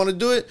 you want to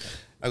do it?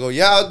 I go,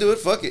 yeah, I'll do it.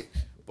 Fuck it.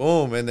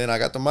 Boom. And then I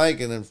got the mic,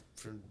 and then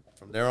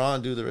from there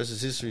on, dude, the rest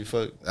is history.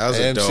 Fuck. That was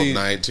a dope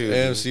night, too, dude.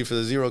 AMC for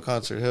the Zero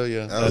concert. Hell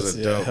yeah. that was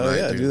a dope hell night,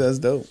 yeah, dude. That's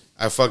dope.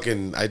 I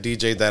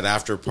DJ'd that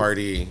after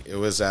party. It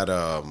was at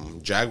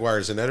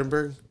Jaguars in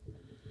Edinburgh.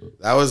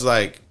 That was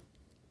like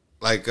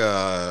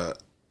a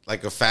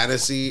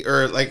fantasy,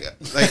 or like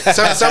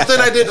something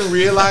I didn't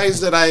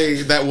realize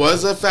that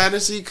was a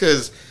fantasy,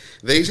 because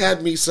they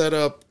had me set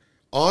up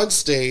on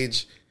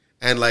stage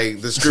and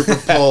like the stripper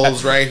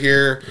poles right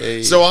here.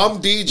 Hey, so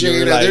I'm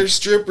DJing and like- there's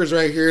strippers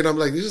right here, and I'm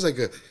like, this is like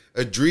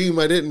a dream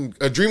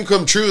a dream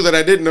come true that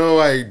I didn't know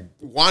I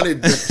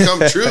wanted to come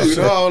true. You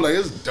know, I was like,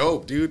 it's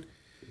dope, dude.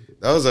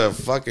 That was a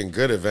fucking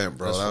good event,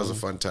 bro. That was a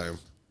fun time.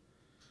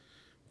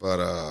 But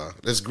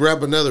let's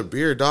grab another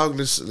beer, dog.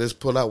 Let's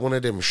pull out one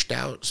of them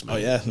stouts, man. Oh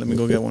yeah, let me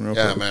go get one real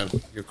Yeah, quick. man.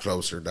 You're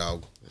closer,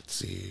 dog. Let's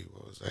see.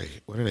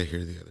 What did I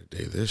hear the other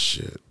day? This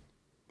shit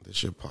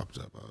popped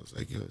up. I was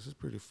like, yo, this is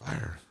pretty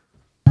fire.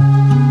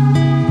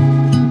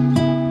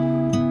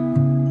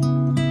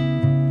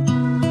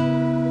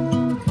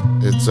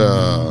 It's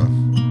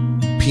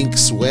Pink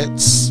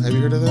Sweats. Have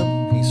you heard of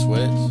them? Pink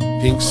Sweats.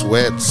 Pink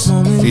Sweats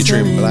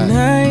featuring Black.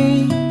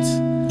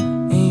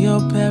 In your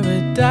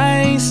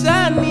paradise,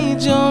 I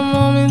need your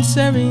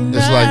momentary night.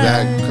 It's like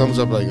that. Comes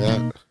up like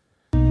that.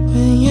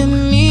 When you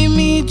need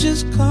me,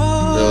 just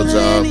call Builds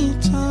up.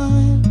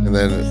 anytime. And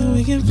then And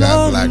we can you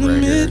got float Black in the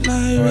right here.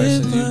 midnight All right,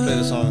 since you river. play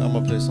the song, I'm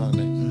going to play the song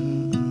next.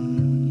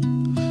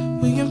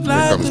 We can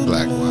fly Here comes through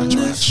Black. the Watch,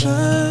 moonlit watch.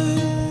 sky.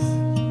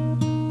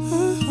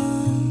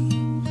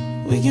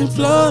 We can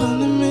float on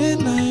the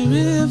midnight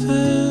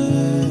river.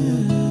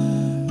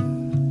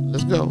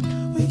 Let's go.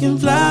 We can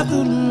fly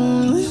through the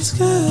moonlit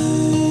sky.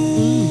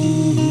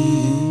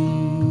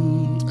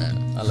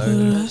 I For learned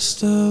the it.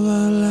 rest of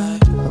our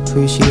life.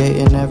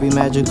 Appreciating every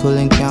magical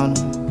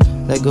encounter.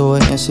 Let go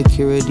of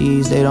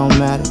insecurities, they don't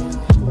matter.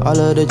 All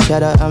of the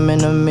chatter, I'm in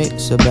the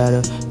mix of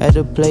batter. At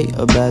the plate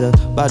of batter,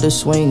 about to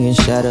swing and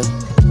shatter.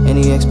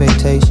 Any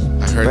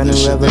expectation, I heard brand this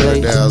new shit the other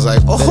revelation. day. I was like,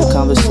 Better oh,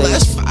 conversation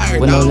that's fire,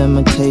 with no dog.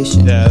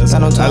 limitation. Yeah, that's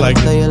Got no good. I time like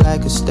to it. play it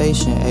like a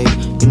station.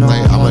 Ayy, you know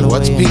Like, I'm I'm on like, the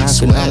what's way and pink I can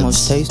sweats?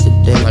 almost taste the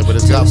day. I'm like, but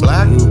it's got Taste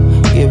black? you,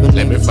 giving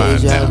Let me niggas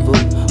find deja out. vu.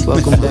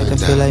 Welcome back, I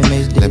feel like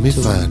Mace did Let me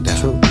too. find out.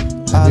 True. Let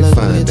me Hallelujah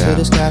find to out.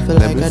 the sky, feel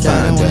Let like me I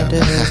died and find went to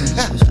out.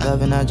 heaven. It's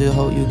love and I just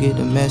hope you get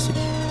the message.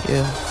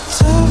 Yeah.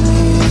 Tell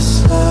me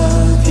it's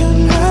love, you're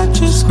not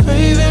just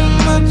craving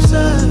my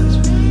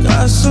touch.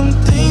 Got some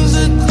things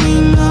to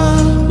clean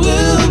up,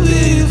 we'll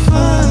be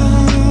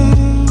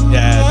fine.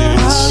 Yeah, dude.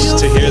 Just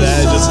to hear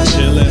that, just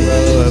chilling,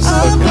 bro. That's I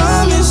fucking.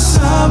 promise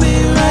I'll be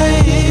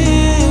right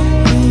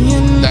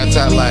here. That's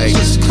how, like,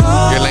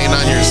 you're laying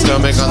on your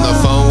stomach on the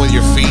phone with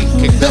your feet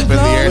kicked up in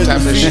the air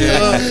type of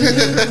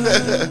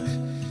shit.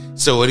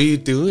 So what are you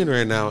doing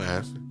right now,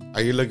 Af?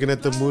 Are you looking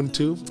at the moon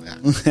too?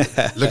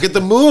 Look at the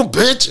moon,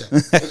 bitch.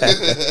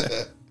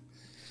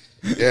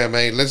 Yeah,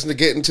 man. Let's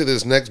get into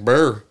this next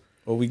burr.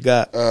 What we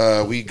got?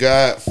 We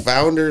got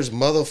Founders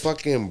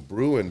motherfucking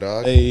Brewing,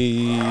 dog.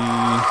 Hey,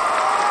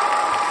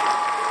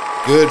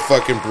 Good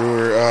fucking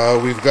brewer.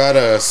 We've got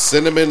a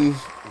cinnamon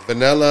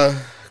vanilla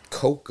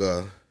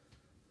coca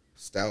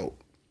stout.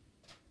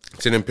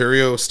 It's an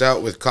imperial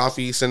stout with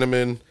coffee,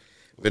 cinnamon,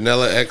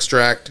 vanilla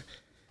extract,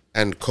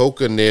 and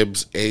coca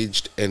nibs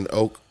aged in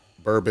oak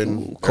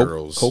bourbon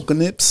barrels. coca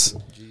nips.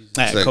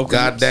 It's a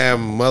goddamn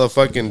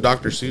motherfucking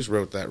Dr. Seuss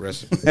wrote that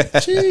recipe.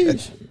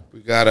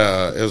 We got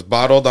it was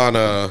bottled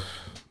on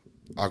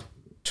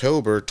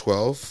October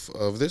 12th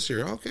of this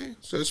year. Okay,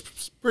 so it's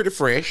pretty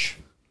fresh.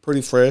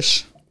 Pretty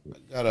fresh.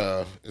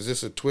 Is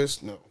this a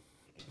twist? No.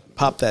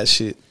 Pop that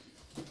shit.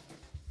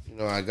 You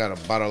know, I got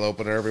a bottle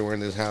opener everywhere in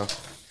this house.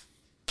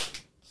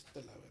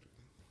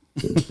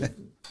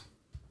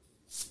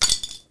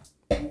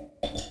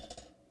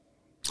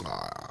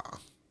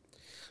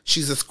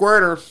 She's a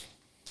squirter.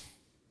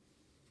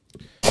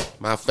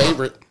 My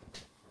favorite.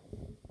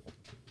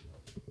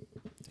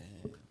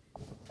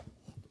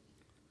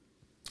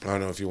 I don't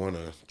know if you want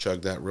to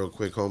chug that real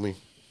quick, homie.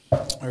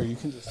 Or you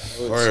can just.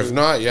 Or if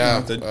not,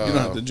 yeah. You don't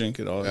have to drink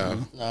it all. yeah.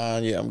 You know?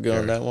 Yeah, I'm good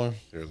on that one.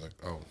 You're like,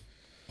 oh.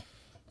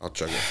 I'll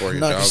chug it for you,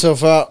 Knock dog.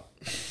 yourself out.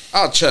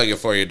 I'll chug it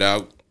for you,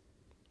 dog.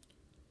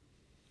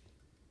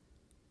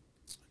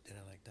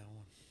 Didn't like that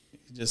one.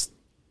 Just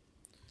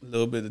a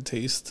little bit of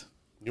taste.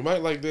 You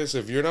might like this.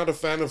 If you're not a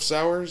fan of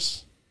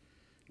sours,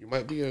 you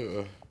might be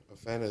a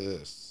fan of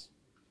this.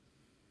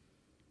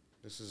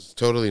 This is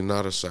totally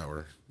not a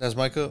sour. That's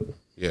my cup.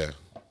 Yeah.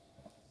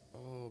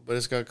 Oh, but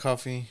it's got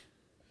coffee.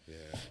 Yeah.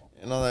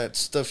 And all that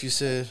stuff you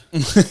said. All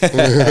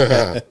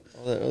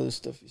that other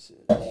stuff you said.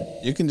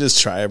 You can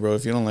just try it, bro.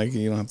 If you don't like it,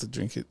 you don't have to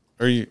drink it.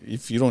 Or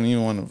if you don't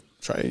even want to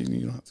try it,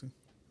 you don't have to.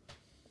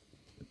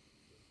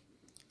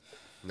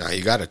 Nah,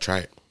 you gotta try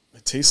it.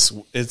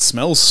 It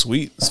smells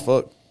sweet as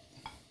fuck.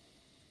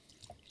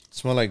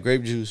 Smell like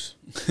grape juice.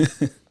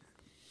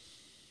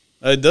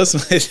 It does.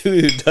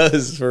 It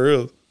does for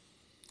real.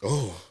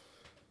 Oh.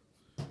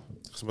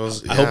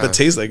 Smells, I hope it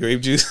tastes like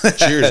grape juice.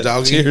 Cheers,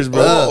 doggy. Cheers,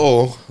 bro.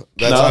 Oh,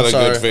 that's No, not I'm a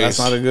sorry. good face. That's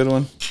not a good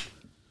one.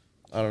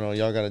 I don't know.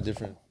 Y'all got a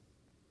different.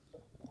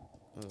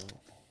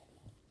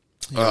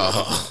 Dude,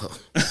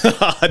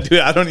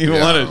 I don't even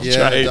want to Yeah,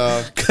 try it.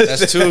 dog.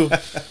 That's two.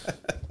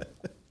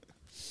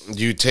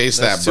 You taste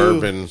That's that two.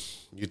 bourbon.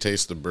 You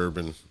taste the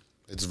bourbon.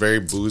 It's very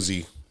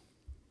boozy.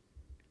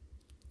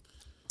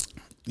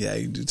 Yeah,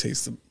 you do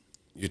taste the.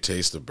 You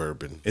taste the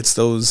bourbon. It's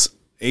those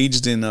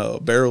aged in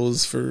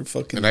barrels for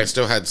fucking. And I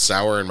still had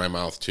sour in my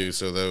mouth too,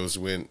 so those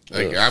went.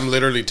 Like I'm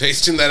literally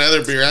tasting that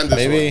other beer and this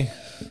Maybe.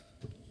 one.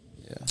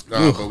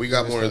 No, but we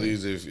got more of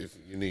these if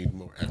you need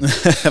more.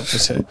 For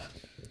sure.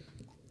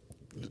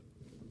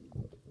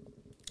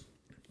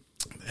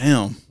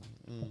 Damn.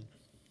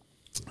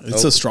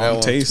 It's a strong that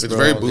one. taste, It's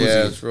bro. very boozy.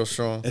 Yeah, it's real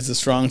strong. It's a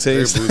strong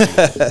Very taste.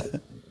 boozy.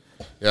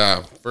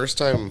 Yeah, first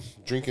time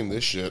drinking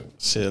this shit.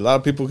 Shit, a lot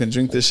of people can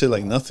drink this shit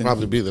like nothing.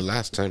 Probably be the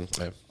last time.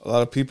 Yeah. A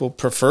lot of people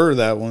prefer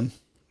that one.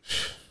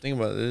 Think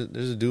about it.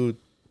 There's a dude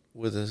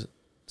with a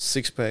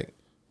 6-pack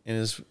in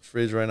his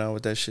fridge right now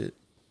with that shit.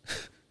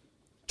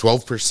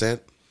 12%.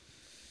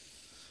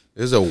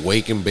 This is a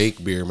wake and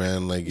bake beer,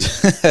 man. Like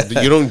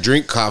you don't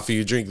drink coffee,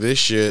 you drink this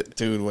shit.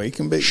 Dude, wake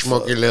and bake.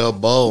 Smoke your little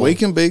bowl.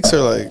 Wake and bakes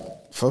are like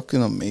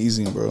fucking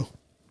amazing, bro.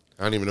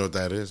 I don't even know what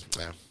that is.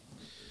 Nah.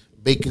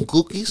 Bacon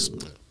cookies?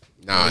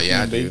 Nah,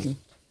 yeah, and dude. bacon.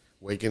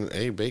 Waking,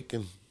 hey,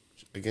 Bacon.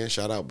 Again,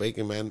 shout out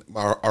Bacon, man.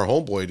 Our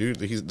homeboy, dude.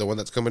 He's the one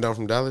that's coming down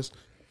from Dallas.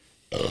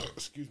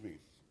 Excuse me.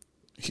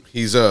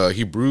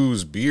 He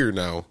brews beer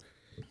now.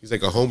 He's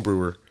like a home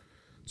brewer.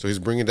 So he's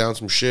bringing down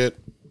some shit.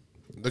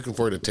 Looking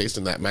forward to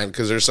tasting that, man,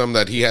 because there's some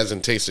that he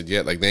hasn't tasted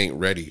yet. Like, they ain't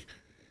ready.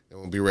 They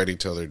won't be ready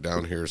till they're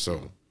down here,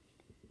 so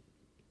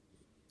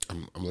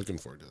I'm looking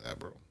forward to that,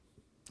 bro.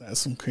 That's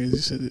some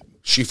crazy shit.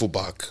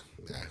 Schiefelbach.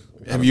 Yeah.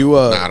 Have you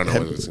I don't know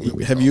what it's gonna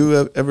be have called.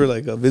 you ever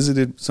like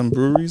visited some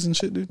breweries and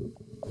shit, dude?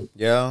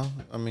 Yeah,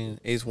 I mean,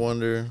 Eighth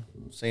Wonder,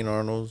 St.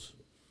 Arnold's.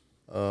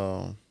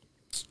 Man,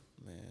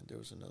 there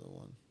was another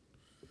one.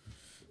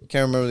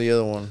 Can't remember the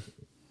other one.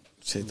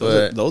 Shit,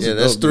 But, those yeah, are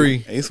that's dope,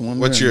 dude. 3. Eighth one.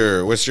 What's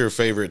your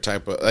favorite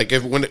type of like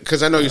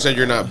because I know you said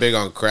you're not big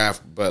on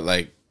craft, but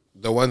like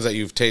the ones that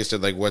you've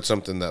tasted, like what's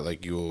something that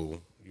like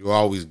you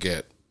always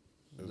get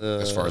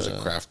as far as the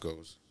craft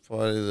goes?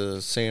 Probably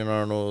the St.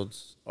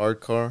 Arnold's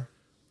Art Car.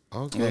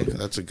 Okay,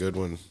 that's a good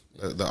one.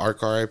 The Art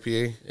Car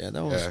IPA. Yeah,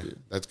 that one's good.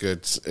 That's good.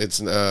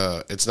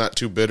 It's not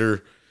too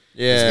bitter.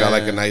 Yeah, It's got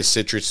like a nice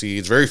citrusy.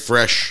 It's very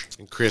fresh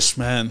and crisp.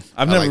 Man,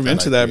 I've I never like been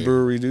that to that IPA.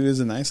 brewery, dude.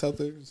 Is it nice out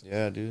there?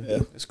 Yeah, dude. Yeah.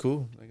 It's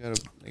cool.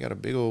 They got a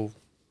big old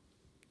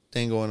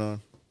thing going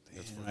on.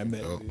 I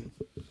bet. dope. Dude.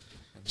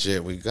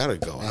 Shit, we gotta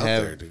go out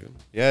have- there, dude.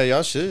 Yeah,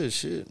 y'all should.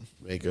 Shit.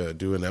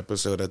 Do an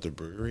episode at the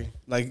brewery.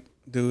 Like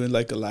doing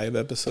like a live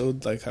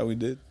episode, like how we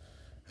did.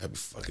 That'd be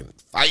fucking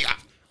fire.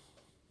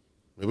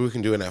 Maybe we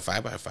can do it at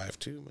 5x5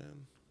 too,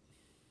 man.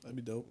 That'd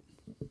be dope.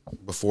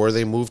 Before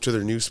they move to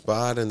their new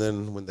spot, and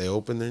then when they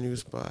open their new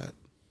spot.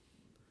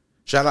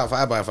 Shout out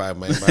 5x5,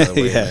 man. By the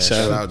way, Yeah, man. shout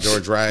Shout out. out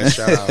George Rice.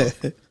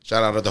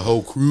 Shout out to the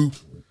whole crew.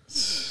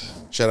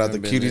 Shout out the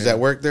I've been cuties there. that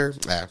work there.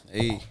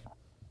 Hey.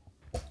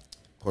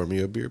 Pour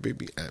me a beer,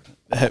 baby.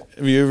 Have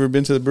you ever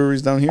been to the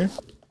breweries down here?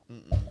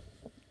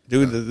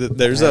 Dude,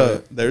 there's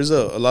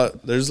a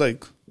lot. There's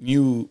like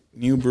new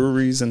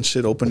breweries and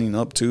shit opening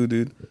up too,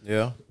 dude.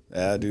 Yeah.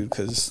 Yeah, dude.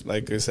 Because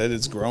like I said,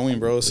 it's growing,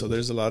 bro. So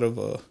there's a lot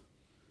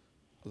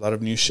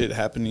of new shit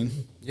happening.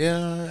 Yeah,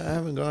 I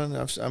haven't gone.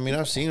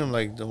 I've seen them,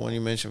 like the one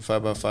you mentioned,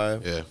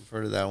 5x5. Yeah. I've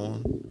heard of that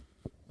one.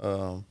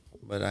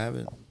 But I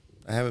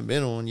haven't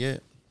been on one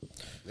yet.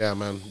 Yeah,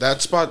 man.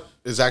 That spot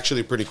is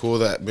actually pretty cool.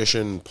 That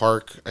Mission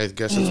Park, I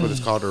guess that's what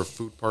it's called, or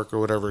Food Park or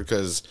whatever,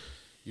 because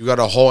you got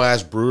a whole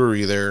ass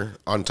brewery there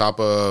on top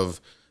of,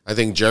 I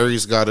think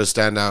Jerry's got to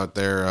stand out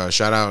there.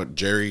 Shout out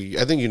Jerry.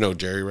 I think you know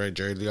Jerry, right?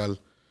 Jerry Leal.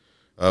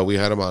 We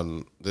had him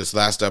on this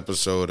last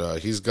episode.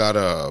 He's got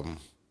a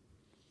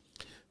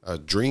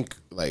drink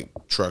like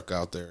truck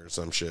out there or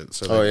some shit.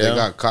 So Oh, they yeah?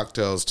 got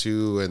cocktails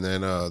too, and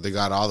then they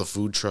got all the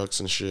food trucks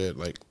and shit.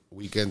 Like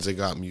weekends they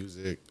got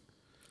music.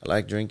 I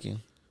like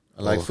drinking.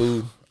 I like Oh.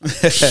 food.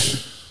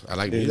 I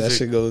like Dude, music. that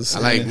shit goes I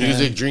like hand in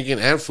music, hand. drinking,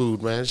 and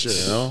food, man. Shit,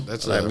 You know,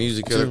 that's I like a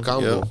music killer too.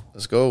 combo. Yep.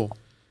 Let's go.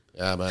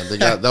 Yeah,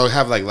 man. They'll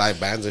have like live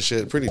bands and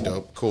shit. Pretty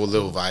dope. Cool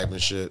little vibe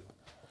and shit.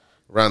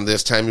 Around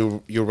this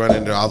time, you run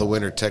into all the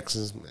winter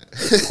Texans. Man.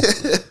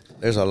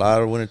 There's a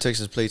lot of Winter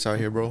Texas plates out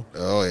here, bro.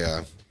 Oh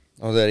yeah.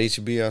 I was at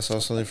HEB. I saw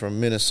something from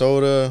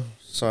Minnesota.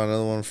 Saw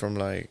another one from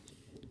like,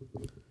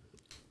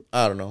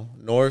 I don't know,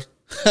 north.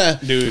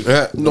 Dude.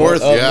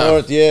 North, Up yeah.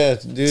 north, yeah,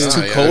 dude. It's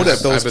too yeah, cold I at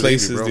those believe you,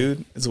 places, bro.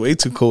 dude. It's way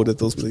too cold at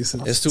those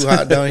places. It's too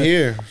hot down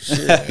here.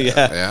 Shit. yeah.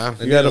 Yeah.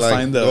 You gotta Like,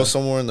 find the go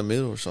somewhere in the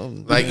middle or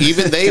something. Like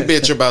even they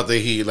bitch about the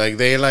heat. Like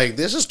they like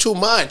this is too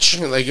much.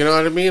 Like you know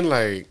what I mean?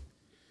 Like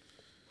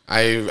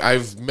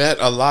I've met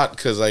a lot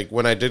because like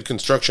when I did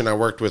construction, I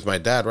worked with my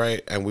dad,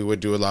 right, and we would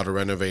do a lot of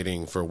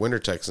renovating for Winter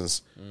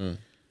Texans.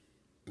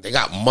 They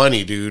got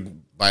money,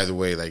 dude. By the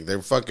way, like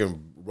they're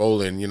fucking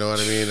rolling. You know what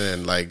I mean?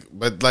 And like,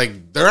 but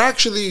like they're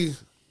actually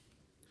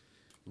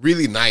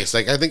really nice.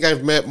 Like I think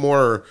I've met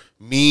more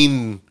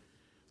mean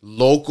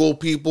local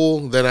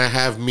people than I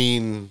have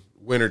mean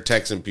Winter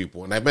Texan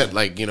people. And I met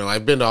like, you know,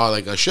 I've been to all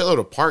like a shitload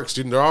of parks,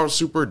 dude. They're all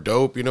super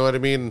dope. You know what I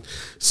mean?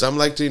 Some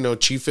like to, you know,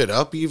 chief it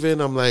up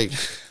even. I'm like,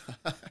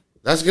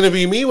 that's going to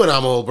be me when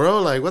I'm old,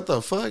 bro. Like, what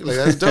the fuck? Like,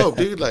 that's dope,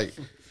 dude. Like,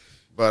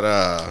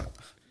 but,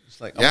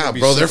 It's like, yeah, I'm gonna be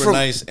bro, they're super from-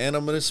 nice and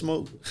I'm gonna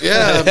smoke.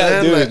 yeah,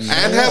 man. dude, like,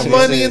 and have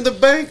money in the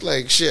bank.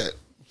 Like, shit.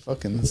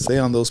 fucking stay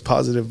on those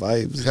positive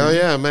vibes. Hell dude.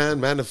 yeah, man.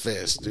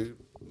 Manifest, dude.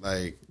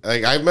 Like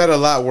I've met a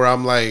lot where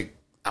I'm like,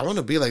 I want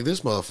to be like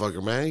this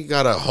motherfucker, man. He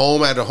got a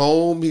home at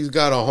home. He's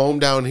got a home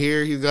down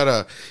here.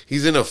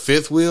 He's in a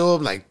fifth wheel.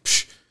 I'm like,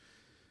 psh.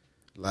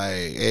 Like,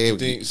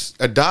 hey,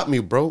 adopt me,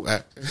 bro.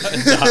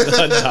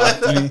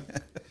 Adopt me.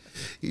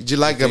 Did you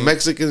like a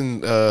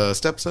Mexican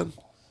stepson?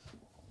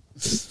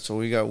 So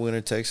we got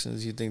Winter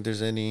Texans. You think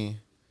there's any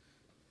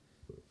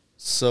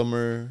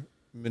summer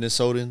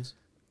Minnesotans?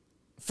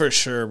 For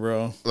sure,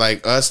 bro.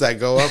 Like us that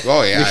go up?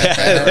 Oh yeah,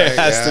 There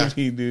has yeah. to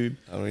be, dude.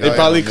 I don't They know.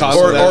 probably Yeah, cost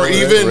Or that.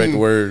 even correct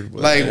word,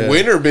 but like yeah.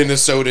 winter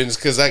Minnesotans,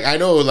 because like I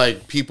know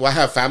like people. I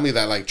have family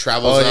that like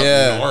travels Oh, up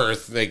yeah.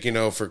 north, like you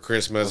know for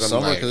Christmas. I'm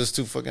Summer like, because it's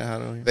too fucking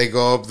hot out here. they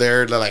go up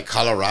there to like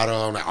Colorado.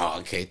 I'm like, oh,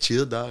 okay,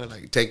 chill, dog.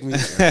 Like, take me,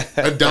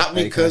 adopt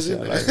me, Hey,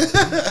 cousin.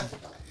 I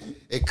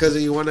Hey,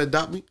 cousin, you want to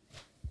adopt me?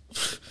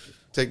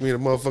 Take me to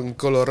motherfucking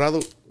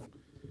Colorado.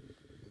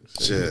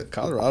 Shit,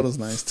 Colorado's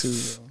nice too,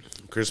 bro.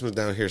 Christmas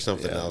down here,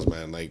 something else,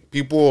 man. Like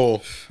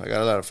people. I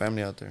got a lot of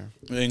family out there.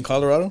 In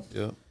Colorado,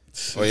 Yeah.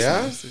 Oh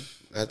yeah,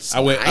 that's I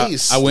went.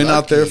 nice. I went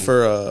out there Lucky.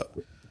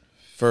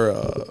 for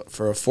a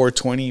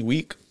 420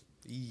 week.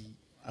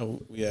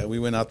 Yeah, we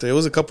went out there. It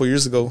was a couple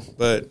years ago,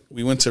 but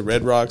we went to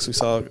Red Rocks. We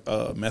saw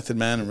Method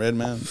Man and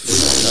Redman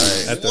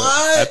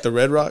at the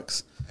Red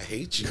Rocks. I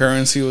hate you.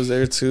 Currency was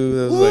there too.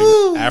 There was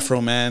Woo! like Afro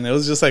Man. It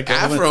was just like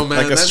Afro Man,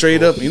 like a that's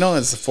straight cool. up. You know,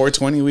 it's a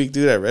 420 week,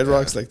 dude. At Red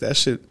Rocks, like that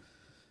shit.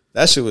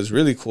 That shit was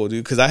really cool,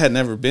 dude. Because I had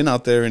never been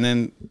out there, and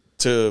then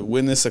to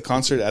witness a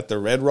concert at the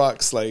Red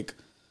Rocks, like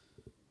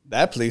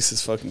That place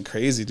is fucking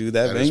crazy, dude.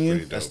 That That is venue.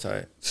 pretty That's dope.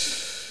 tight.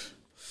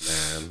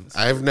 Man,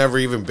 I've never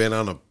even been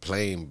on a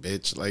plane,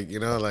 bitch. Like, you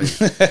know, like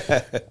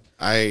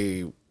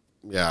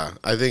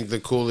I think the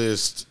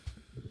coolest.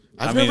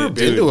 I've never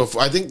been to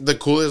I think the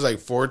coolest like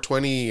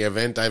 420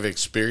 event I've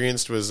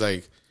experienced was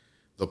like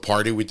the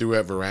party we threw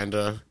at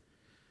Veranda.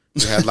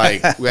 We had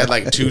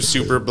like 2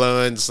 super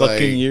blunts, Fucking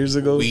like years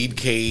ago. weed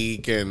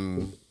cake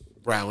and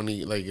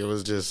brownie. Like it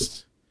was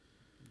just,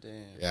 Damn.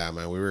 yeah,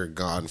 man. We were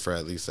gone for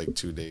at least like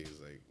 2 days,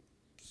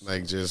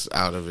 like just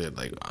out of it.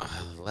 Like,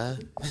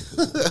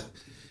 what?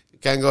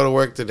 Can't go to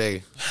work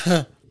today.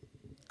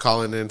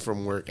 Calling in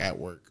from work at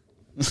work.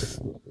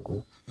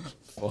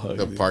 Fuck,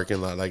 The dude.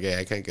 parking lot. Like, hey,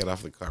 I can't get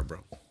off the car, bro.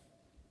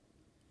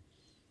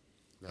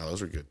 No,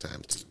 those were good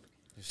times.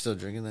 You're still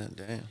drinking that?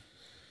 Damn.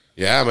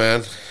 Yeah,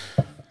 man.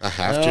 I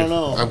have I to. don't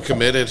know. I'm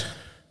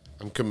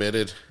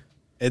committed.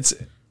 It's.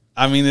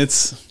 I mean,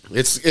 it's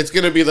It's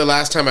gonna be the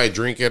last time I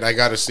drink it. I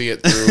got to see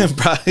it through.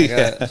 probably. Yeah.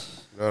 Yeah.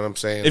 You know what I'm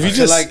saying? If you Like,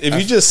 just like- if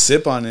you just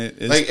sip on it,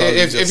 it's like probably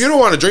if just- you don't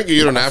want to drink it,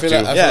 you don't have feel to.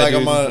 like- I yeah, like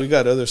dude, I'm on- we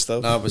got other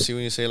stuff. No, but see,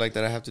 when you say it like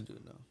that, I have to do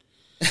it now.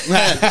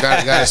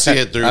 Gotta see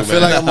it through. I feel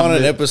man. like I'm on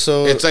an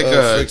episode. It's like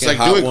of it's freaking like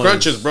Hot doing Ones.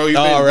 crunches, bro. You've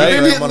Oh, been, right,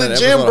 you've right. been I'm on in an the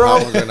episode gym, of bro.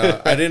 Hot Ones right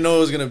now. I didn't know it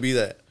was gonna be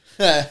that.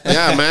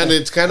 Yeah, man,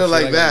 it's kind of I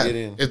like feel like I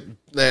that. get in.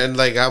 And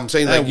like I'm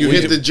saying, like Yeah, you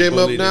we hit the gym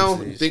up bullied now.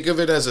 into these. Think of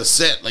it as a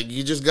set. Like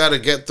you just got to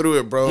get through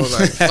it, bro.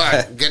 Like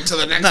fuck, get to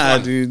the next Nah,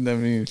 one. dude. I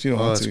mean, if you don't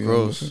Oh, want it's to,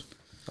 gross.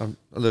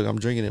 I'm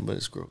drinking it, but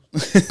it's gross.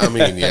 I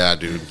mean, yeah,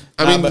 dude.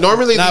 I Nah, mean, but-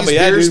 normally nah, these but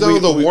yeah, beers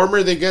dude, though, we- the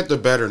warmer they get, the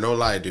better. No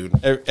lie, dude.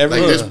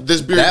 every, Like this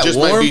beer That just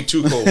might warm? be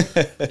too cold.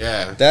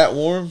 Yeah, That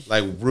warm?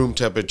 like room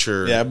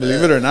temperature. yeah,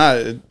 believe it or not,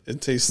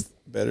 it tastes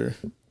better.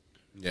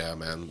 Yeah,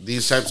 man.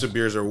 These types of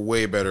beers are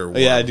way better. Warm.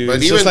 Yeah, dude, But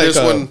it's even just like this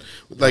one,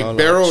 like no,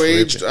 barrel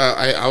it's aged.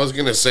 I was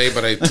gonna say,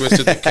 but I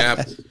twisted the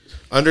cap.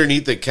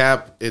 Underneath the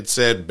cap, it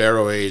said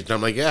barrel aged.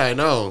 I'm like, yeah, I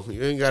know.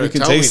 You ain't gotta You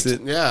can tell taste me.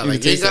 it. Yeah, You like can you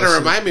ain't taste gotta that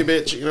remind me,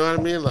 bitch. You know what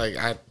I mean? Like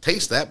I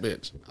taste that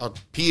bitch. I'll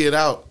pee it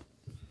out.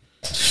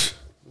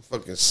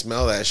 Fucking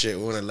smell that shit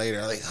when later.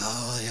 I'm like,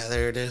 oh yeah,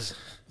 there it is.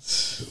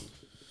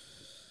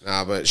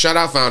 Nah, but shout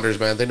out Founders,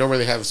 man. They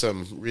normally have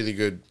some really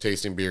good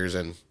tasting beers,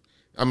 and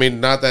I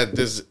mean, not that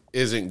this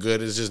isn't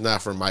good. It's just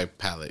not for my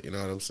palate. You know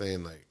what I'm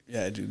saying? Like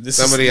Yeah, dude. This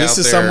somebody is, out this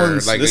is there,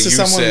 someone's like this you is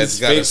someone's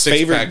said, got a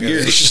favorite 6-pack of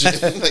beer. this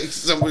shit. Like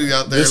somebody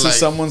out there, This like is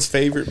someone's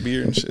favorite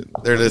beer and shit.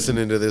 they're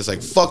listening to this,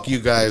 like fuck you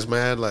guys,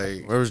 man.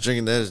 Like Whoever's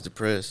drinking that is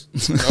depressed.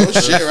 oh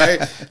shit,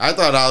 right? I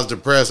thought I was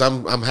depressed.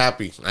 I'm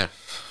happy.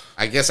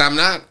 I guess I'm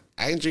not.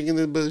 I ain't drinking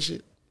this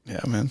bullshit.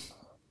 Yeah, man.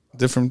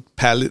 Different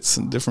palates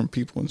and different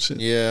people and shit.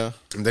 Yeah.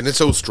 And then it's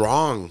so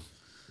strong.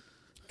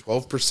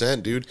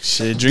 12%, dude.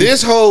 Shit, drink-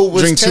 this hoe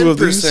was drink 2 of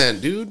these. 10%,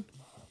 dude.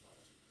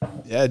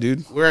 Yeah,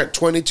 dude. We're at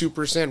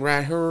 22%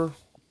 right here.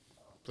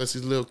 Plus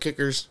these little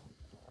kickers.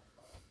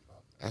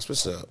 That's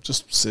what's up.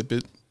 Just sip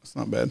it. It's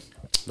not bad.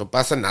 No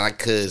pasa nada,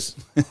 cuz.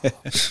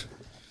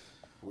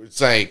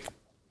 It's like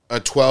a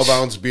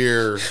 12-ounce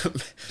beer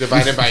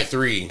divided by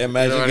 3.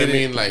 Imagine you know what I getting,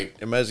 mean? Like,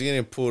 imagine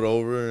getting pulled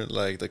over,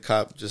 like the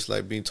cop just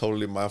like being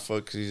totally my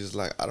fuck because he's just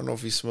like, I don't know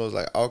if he smells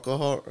like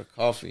alcohol or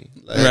coffee.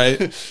 Like,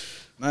 Right.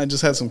 I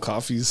just had some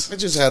coffees. I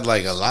just had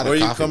like a lot Where of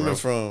you coffee. coming bro.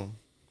 from?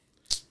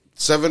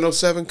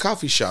 707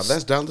 Coffee Shop.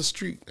 That's down the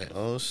street.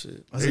 Oh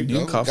shit! That's There a you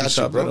new go. coffee Got you,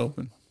 shop bro. that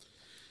opened.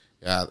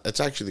 Yeah, it's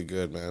actually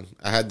good, man.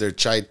 I had their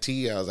chai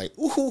tea. I was like,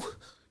 ooh.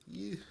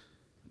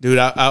 Dude,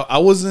 I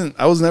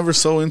was never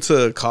so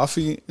into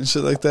coffee and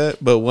shit like that.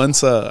 But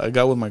once I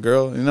got with my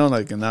girl, you know,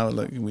 like, and now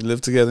like we live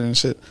together and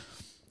shit.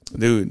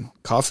 Dude,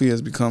 coffee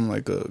has become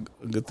like a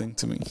good thing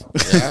to me.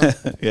 Yeah.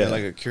 Yeah,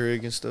 Like a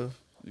Keurig and stuff.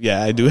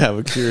 yeah, I do have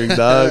a Keurig,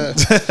 dog.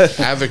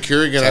 I have a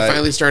Keurig, and I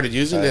finally started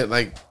using it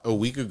like a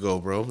week ago,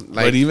 bro.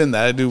 Like, But even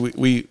that, dude,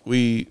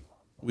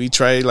 we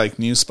try like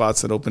new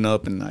spots that open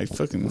up, and I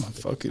fuck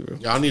it, bro.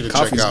 y'all need to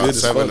Coffee's check good out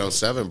as fuck.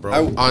 707,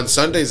 bro. On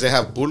Sundays, they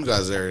have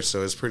pulgas there,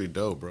 so it's pretty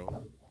dope,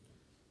 bro.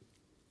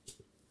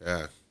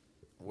 Yeah.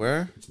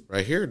 Where?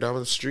 Right here down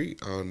the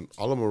street on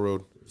Alamo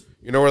Road.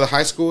 You know where the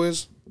high school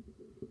is?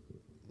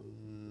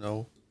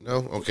 No. No?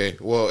 Okay.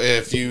 Well,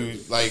 if you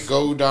like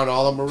go down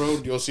Alamo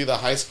Road, you'll see the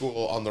high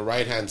school on the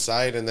right-hand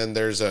side, and then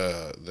there's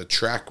the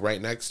track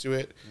right next to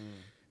it.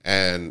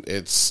 And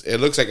it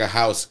looks like a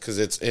house because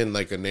it's in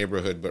like a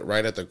neighborhood, but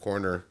right at the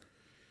corner.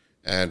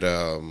 And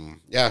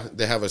yeah,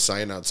 they have a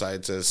sign outside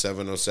that says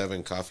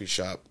 707 Coffee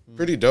Shop.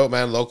 Pretty dope,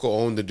 man. Local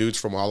owned. The dude's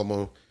from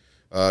Alamo.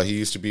 He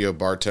used to be a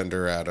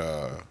bartender at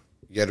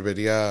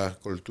Yerberia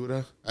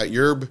Cultura at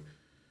Yerb.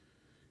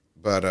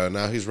 But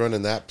now he's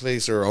running that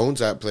place or owns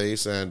that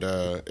place. And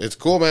it's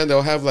cool, man.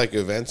 They'll have like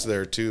events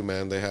there too,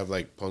 man. They have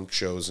like punk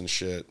shows and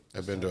shit.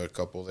 I've been to a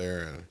couple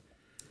there.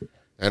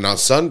 And on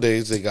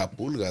Sundays, they got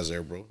pulgas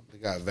there, bro. They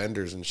got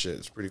vendors and shit.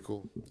 It's pretty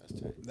cool.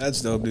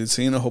 That's dope, dude.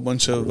 Seeing a whole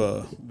bunch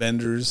of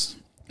vendors,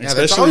 Yeah,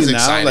 that's always now,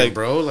 exciting, like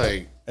bro.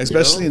 Like,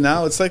 especially you know?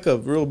 now, it's like a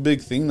real big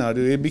thing now,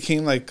 dude. It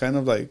became like kind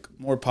of like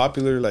more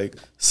popular, like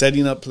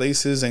setting up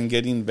places and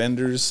getting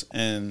vendors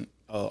and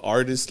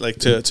artists like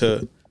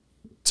to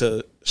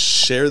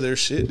share their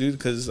shit, dude.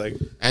 Because like,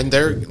 And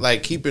they're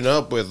like keeping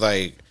up with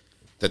like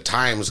the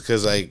times,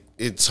 because like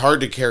it's hard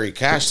to carry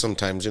cash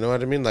sometimes. You know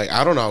what I mean? Like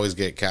I don't always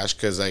get cash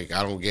because like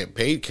I don't get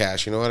paid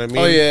cash. You know what I mean?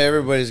 Oh yeah,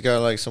 everybody's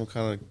got like some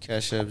kind of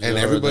cash app. And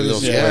everybody's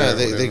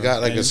they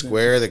got like a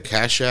Square, the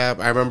Cash App.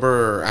 I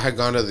remember I had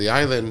gone to the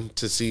island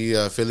to see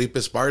Felipe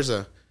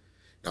Esparza.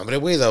 Now,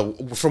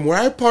 from where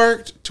I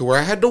parked to where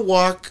I had to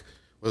walk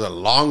was a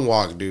long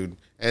walk, dude.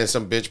 And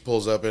some bitch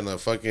pulls up in a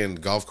fucking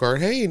golf cart.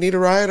 Hey, you need a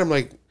ride? I'm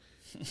like,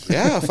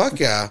 yeah, fuck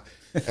yeah.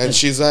 And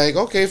she's like,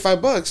 okay,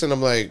 $5. And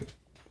I'm like,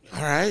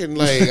 all right. And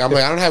like, I'm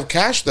like, I don't have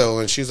cash though.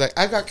 And she's like,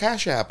 I got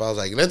Cash App. I was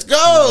like, let's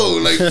go.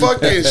 Like,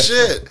 fucking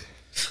shit.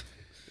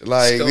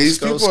 Like, these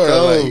people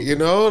are like, you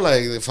know,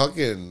 like, they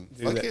fucking,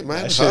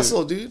 man,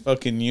 hustle, dude.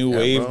 Fucking new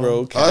wave,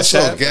 bro. Cash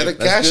App. Get a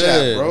Cash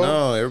App, bro.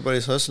 No,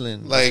 everybody's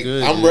hustling. Like,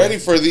 I'm ready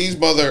for these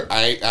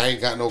I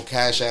ain't got no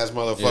cash ass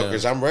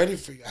motherfuckers. I'm ready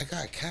for you. I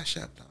got a Cash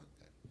App, dog.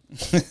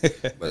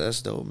 But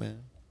that's dope, man.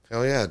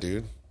 Hell yeah,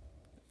 dude.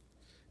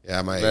 Yeah,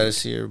 I might. Glad to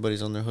see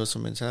everybody's on their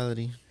hustle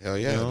mentality. Hell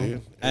yeah,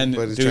 dude. And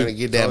everybody's dude, trying to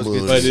get that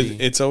booty. But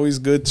it's always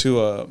good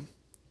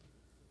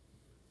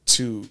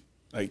to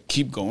like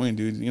keep going,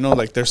 dude. You know,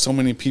 like there's so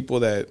many people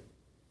that,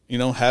 you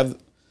know, have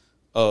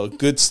a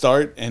good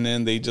start and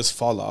then they just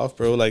fall off,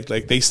 bro. Like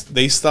they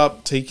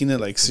stop taking it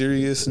like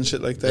serious and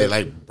shit like that. They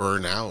like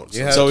burn out.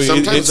 Yeah, So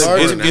sometimes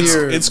it's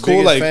it's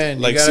cool, like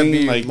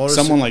seeing like motorcycle.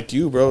 someone like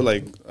you, bro,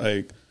 like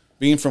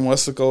being from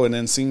Wesco and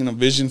then seeing a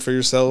vision for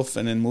yourself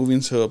and then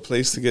moving to a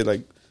place to get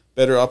like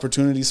better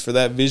opportunities for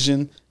that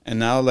vision, and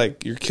now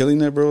like you're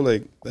killing it, bro.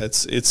 Like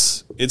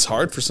it's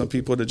hard for some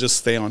people to just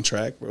stay on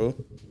track, bro.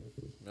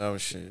 Oh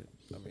shit.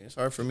 I mean, it's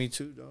hard for me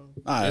too, dog.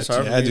 It's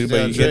hard hard, dude.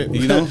 But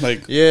you know,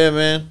 like yeah,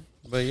 man.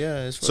 But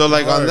yeah, it's So,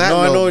 like, hard. on that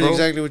No, I note, know bro,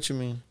 exactly what you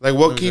mean. Like,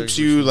 what keeps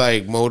you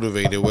like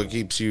motivated? What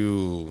keeps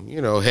you,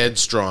 you know,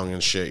 headstrong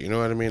and shit? You know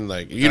what I mean?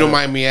 Like, you don't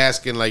mind me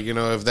asking, like, you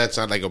know, if that's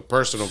not like a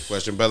personal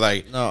question, but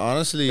like, No,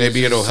 honestly, maybe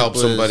it's it'll as help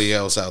simple somebody as-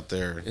 else out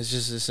there. It's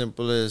just as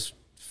simple as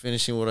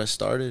finishing what I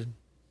started.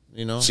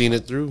 You know, Seeing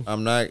it through.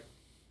 I'm not.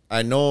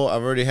 I know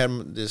I've already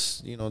had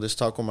this, you know, this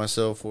talk with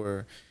myself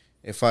where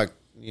if I,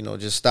 you know,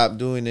 just stop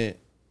doing it,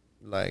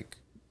 like,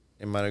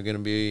 am I gonna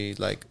be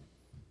like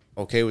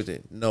okay with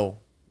it? No,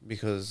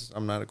 because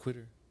I'm not a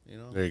quitter. You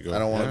know, There you go. I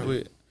don't want to Yeah.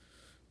 quit,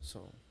 so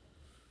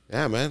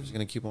Yeah, man. I'm just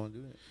gonna keep on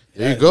doing it.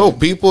 There you go,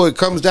 people. It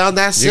comes down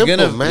that You're simple,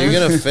 gonna, man. you're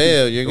gonna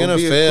fail. You're Don't gonna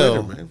be a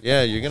fail. quitter, man.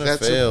 Yeah, you're gonna That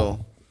fail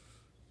simple.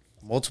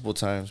 multiple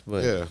times,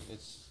 but Yeah.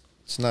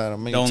 it's not how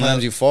many Don't times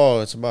let- you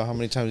fall. It's about how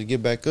many times you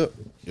get back up.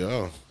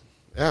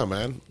 Yeah,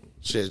 man.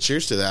 Shit,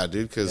 cheers to that,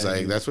 dude. Because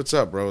like that's what's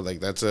up, bro. Like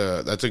that's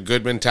a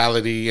good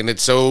mentality, and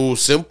it's so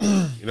simple.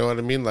 You know what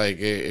I mean? Like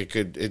it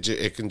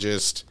can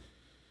just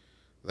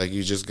like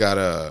you just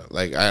gotta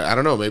like I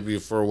don't know. Maybe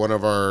for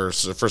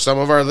some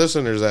of our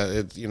listeners that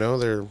it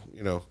they're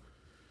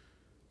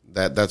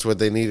that's what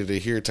they needed to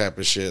hear type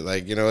of shit.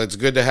 Like it's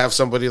good to have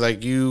somebody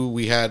like you.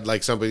 We had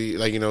like somebody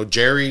like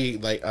Jerry,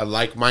 like a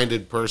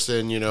like-minded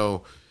person.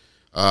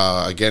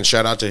 Again,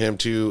 shout out to him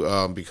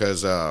too,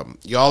 because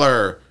y'all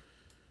are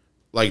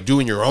like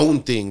doing your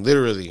own thing,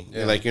 literally.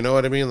 Yeah. Like, you know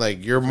what I mean?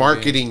 Like you're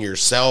marketing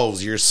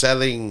yourselves. You're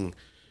selling.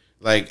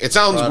 Like it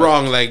sounds Product.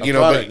 wrong, like A but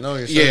product. No,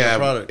 you're selling a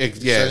product. You're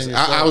yes. selling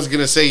I yourself. was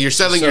gonna say you're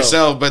selling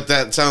yourself, but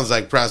that sounds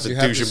like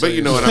prostitution. But say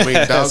you know what I mean,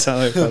 that dog.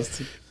 sound like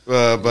prostitute.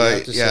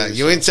 But to yeah, sell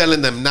you ain't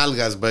selling them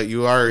nalgas, but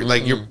you are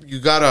like you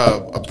got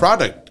a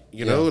product,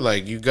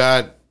 like you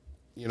got,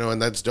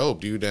 and that's dope,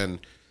 dude. And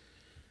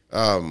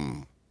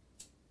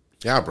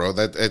yeah, bro,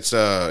 that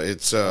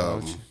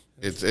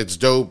it's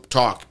dope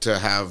talk to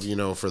have,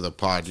 for the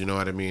pod. You know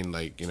what I mean?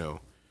 Like,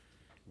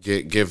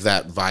 give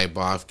that vibe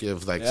off,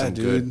 give like some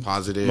good dude.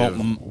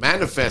 positive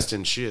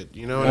manifesting shit.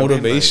 You know what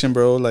Motivation, I mean?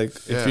 bro. Like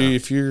Yeah.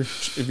 if you're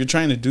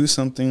trying to do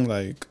something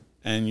like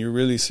and you're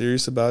really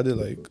serious about it,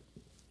 like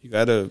you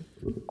gotta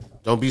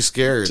Like, don't be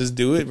scared. just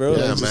do it, bro. Yeah,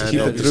 Like, just man, keep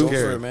don't it be through. Go for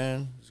scared. it,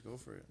 man. Just go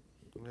for it.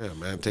 Yeah,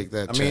 man, take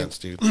that I mean, chance,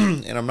 dude.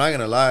 And I'm not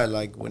gonna lie,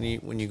 like when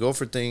you go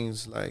for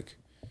things, like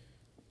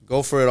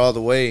go for it all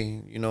the way.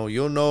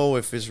 You'll know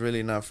if it's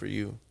really not for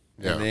you,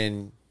 Yeah. and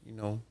then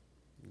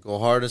go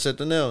hard and set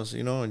the nails,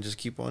 and just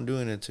keep on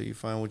doing it until you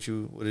find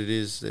what it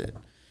is that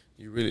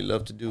you really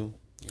love to do.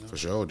 For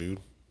sure, dude.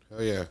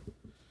 Hell yeah.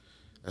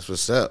 That's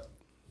what's up.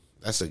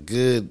 That's a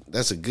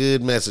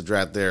good message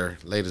right there,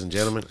 ladies and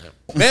gentlemen.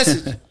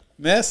 Message.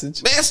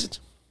 Message.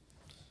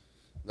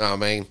 Nah,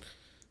 man.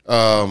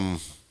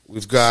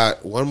 We've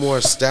got one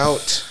more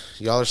stout.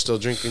 Y'all are still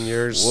drinking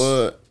yours.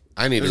 What?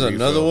 I need There's a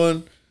another refill.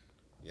 one.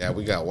 Yeah,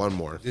 we got one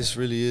more. This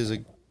really is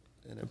an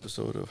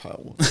episode of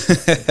Hot One.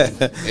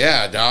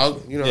 Yeah,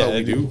 dog. You know how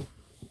we do.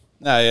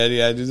 Nah, yeah,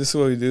 dude. This is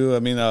what we do. I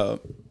mean,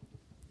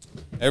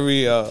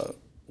 every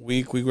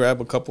week we grab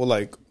a couple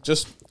like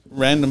just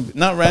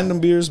not random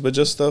beers, but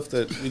just stuff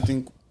that we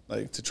think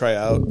like to try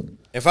out.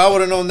 If I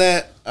would have known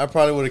that, I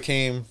probably would have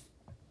came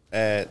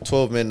at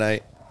 12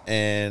 midnight,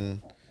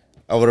 and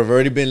I would have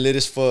already been lit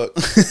as fuck.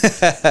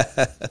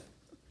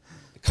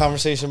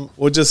 conversation.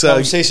 We'll just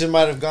Conversation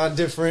might have gone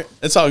different.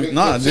 it's all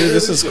nah, dude.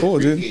 This is cool,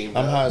 dude.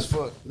 I'm high as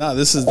fuck. Nah,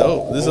 this is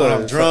dope. This is When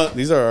our I'm drunk-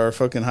 These are our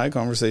fucking high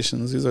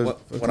conversations. These are When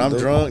fucking I'm dope.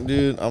 drunk,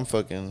 dude, I'm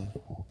fucking.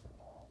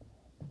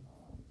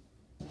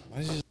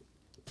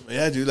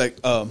 Yeah, dude.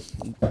 Like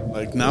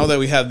now that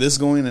we have this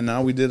going, and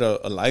now we did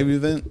a live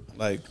event.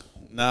 Like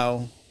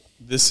now,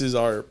 this is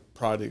our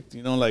product.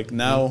 You know, like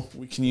now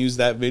we can use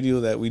that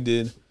video that we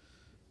did,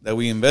 that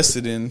we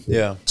invested in,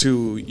 Yeah.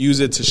 to use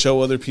it to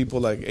show other people,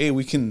 like, hey,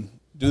 we can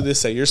do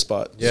this at your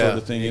spot, Yeah, sort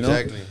of thing. You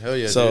exactly. know, Hell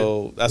yeah,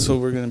 So that's what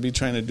we're gonna be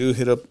trying to do: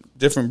 hit up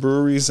different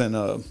breweries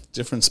and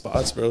different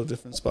spots, bro.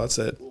 Different spots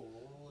that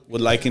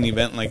would like an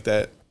event like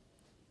that.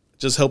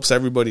 Just helps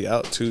everybody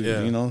out too.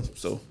 Yeah. You know,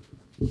 so.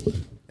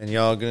 And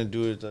y'all gonna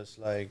do it that's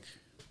like,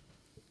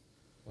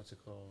 what's it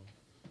called?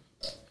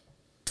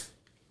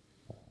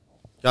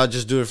 Y'all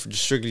just do it for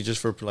strictly just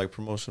for like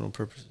promotional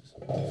purposes.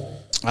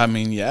 I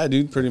mean, yeah,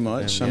 dude, pretty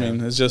much. Yeah. I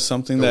mean, it's just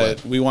something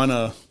that we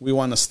wanna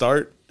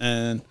start,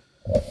 and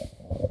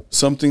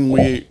something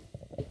we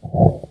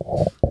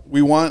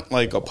want,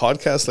 like a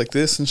podcast like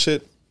this and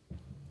shit,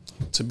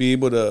 to be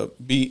able to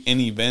be an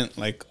event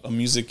like a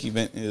music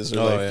event is,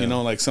 or you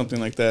know, like something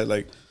like that.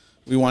 Like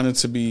we want it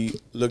to be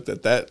looked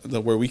at that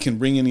where we can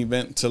bring an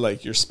event to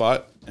like your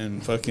spot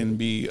and fucking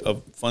be a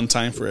fun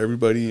time for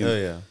everybody. And Oh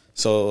yeah.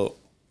 so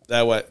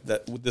that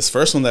with this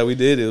first one that we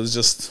did, it was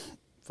just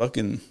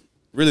fucking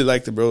really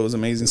liked it, bro. It was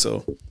amazing.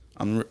 So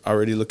I'm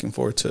already looking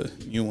forward to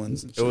new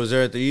ones. And It shit. was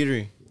there at the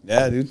eatery.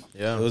 Yeah, dude.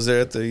 Yeah. It was there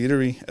at the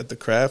eatery at the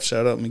craft.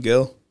 Shout out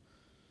Miguel.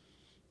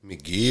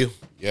 McGee.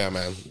 Yeah,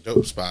 man.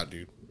 Dope spot,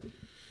 dude.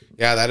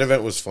 Yeah, that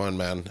event was fun,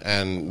 man.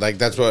 And like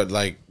that's what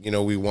like, you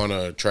know, we want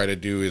to try to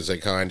do is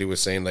like how Andy was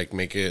saying, like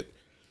make it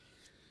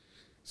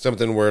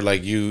something where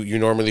like you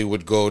normally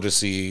would go to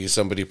see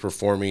somebody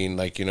performing,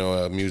 like, you know,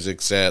 a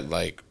music set,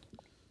 like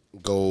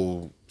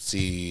go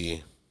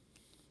see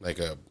like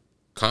a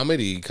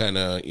comedy kind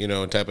of, you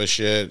know, type of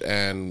shit,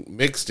 and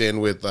mixed in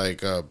with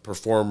like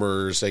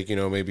performers, like, you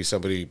know, maybe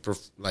somebody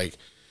like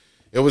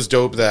it was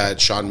dope that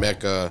Sean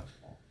Mecca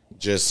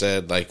just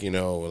said, like, you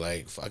know,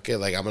 like, fuck it,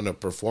 like, I'm gonna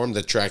perform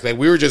the track. Like,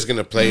 we were just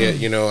gonna play it,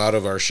 you know, out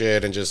of our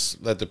shit and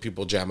just let the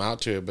people jam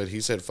out to it. But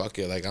he said, fuck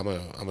it, like, I'm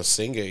gonna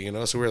sing it, you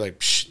know. So we were like,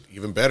 psh,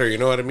 even better, you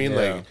know what I mean?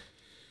 Yeah. Like,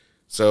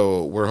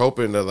 so we're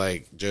hoping to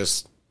like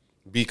just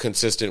be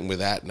consistent with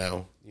that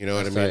now, you know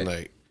what I mean? tight.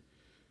 Like,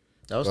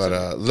 That was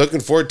but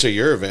looking forward to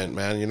your event,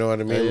 man. You know what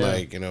I mean? yeah.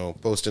 Like, you know,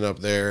 posting up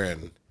there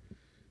and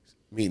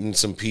meeting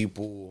some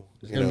people.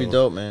 it's gonna be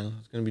dope, man.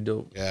 It's gonna be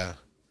dope. Yeah.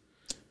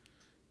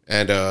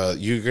 And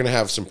you're gonna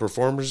have some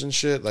performers and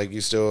shit. Like, you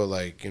still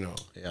like, you know,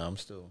 Yeah, I'm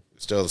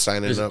still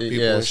signing up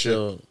people and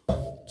shit.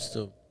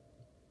 still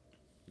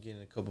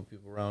getting a couple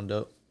people round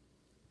up.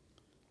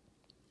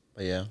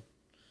 But yeah.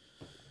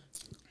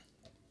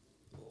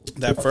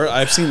 That first,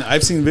 I've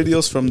seen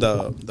videos from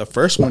the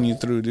first one you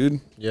threw, dude.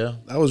 Yeah.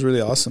 That was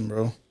really awesome,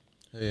 bro.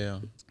 Yeah.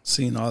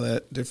 Seeing all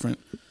that different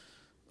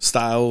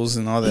styles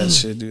and all that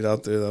shit, dude,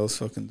 out there, that was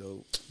fucking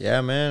dope.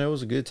 Yeah, man, it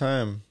was a good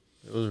time.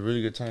 It was a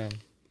really good time.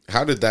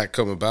 How did that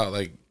come about?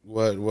 Like,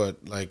 what,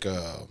 like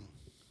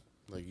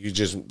you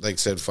just like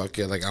said, fuck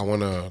it, like I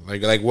wanna,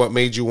 like what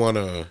made you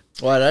wanna?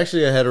 Well, I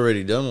had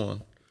already done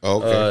one.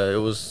 Oh, okay.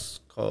 It was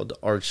called the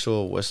Art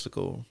Show of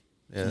Westico.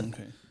 Yeah.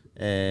 Okay.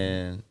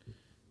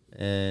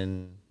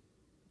 And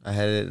I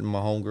had it in my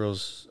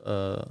homegirl's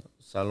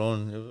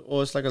salon.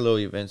 It's like a little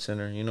event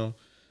center, you know.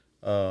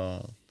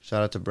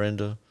 Shout out to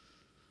Brenda.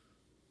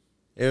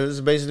 It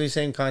was basically the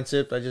same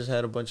concept. I just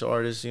had a bunch of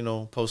artists, you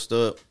know, post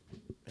up,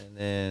 and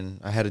then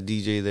I had a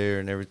DJ there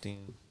and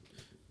everything.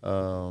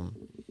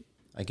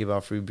 I give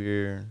out free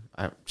beer.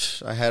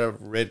 I had a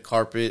red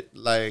carpet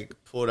like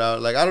pulled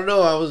out. Like, I don't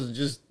know. I was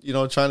just, you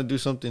know, trying to do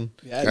something.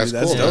 Yeah, That's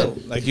dude, that's cool,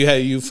 dope. Like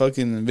you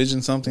fucking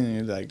envisioned something, and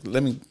you're like,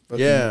 let me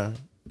fucking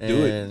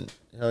do it. And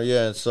hell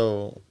yeah.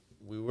 So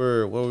what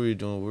were we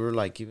doing? We were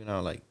like giving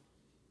out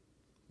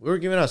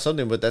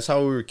something, but that's how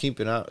we were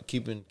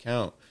keeping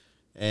count.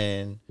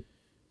 And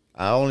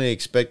I only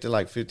expected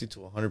like 50 to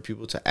 100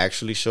 people to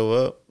actually show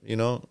up, you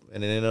know,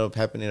 and it ended up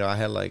happening. I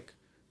had like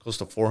close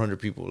to 400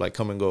 people like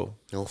come and go.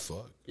 Oh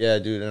fuck. Yeah,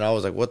 dude. And I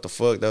was like, what the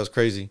fuck? That was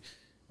crazy.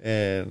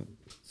 And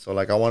so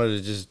like I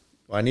wanted to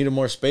I needed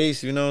more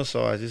space, you know,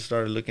 so I just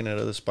started looking at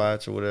other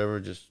spots or whatever,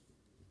 just,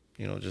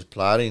 you know, just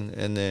plotting.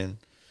 And then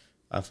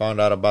I found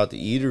out about the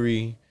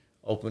eatery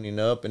opening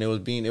up, and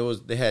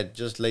they had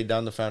just laid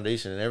down the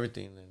foundation and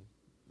everything. And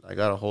I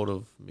got a hold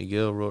of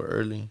Miguel real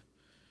early,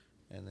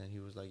 and then he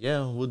was like,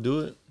 yeah, we'll do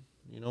it,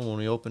 you know, when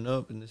we open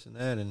up and this and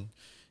that. And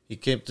he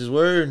kept his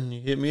word, and he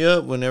hit me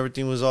up when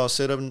everything was all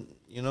set up,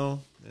 you know,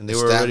 and they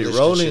were already Established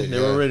rolling. and shit, They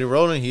were already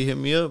rolling. He hit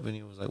me up, and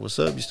he was like, what's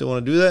up? You still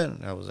want to do that?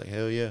 And I was like,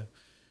 hell yeah.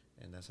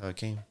 And that's how it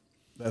came.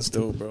 That's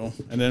dope, bro.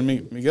 And then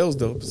Miguel's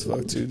dope as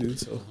fuck too, dude.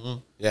 So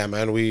Yeah,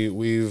 man,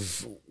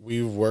 we've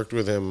worked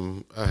with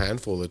him a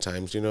handful of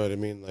times. You know what I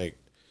mean? Like,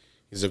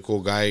 he's a cool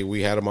guy.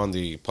 We had him on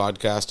the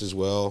podcast as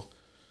well,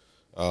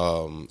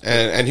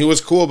 and he was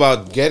cool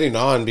about getting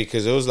on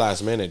because it was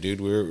last minute,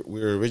 dude. We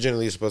were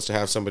originally supposed to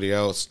have somebody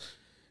else,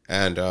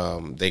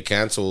 And they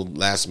canceled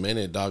last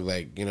minute, dog.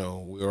 Like, you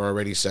know, we were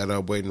already set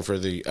up waiting for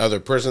the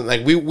other person.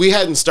 Like, we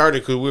hadn't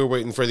started because we were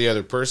waiting for the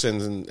other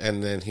persons.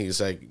 And then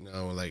he's like,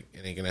 no, like,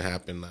 it ain't going to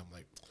happen. I'm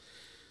like,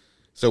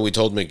 so we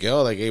told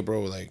Miguel, like, hey,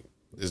 bro, like,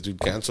 this dude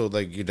canceled.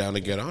 Like, you down to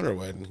get on or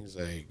what? And he's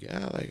like,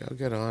 yeah, like, I'll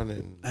get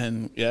on.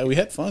 And yeah, we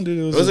had fun,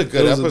 dude. it was a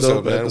good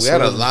episode, dope man. We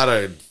had a lot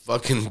of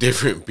fucking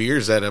different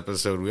beers that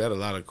episode. We had a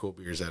lot of cool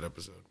beers that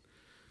episode.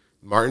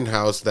 Martin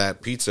House,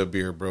 that pizza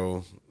beer,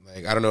 bro.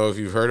 Like, I don't know if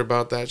you've heard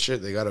about that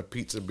shit. They got a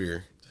pizza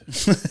beer.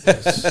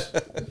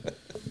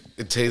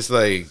 It tastes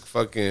like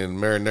fucking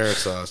marinara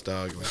sauce,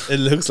 dog. Like, It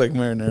looks like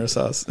marinara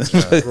sauce.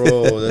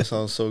 Bro, that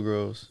sounds so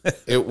gross.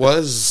 it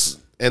was,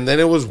 and then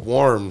it was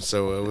warm,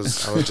 so it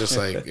was. I was just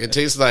like, it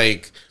tastes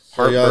like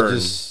So y'all heartburn.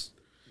 just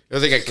It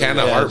was like a can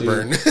of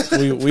heartburn.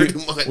 We've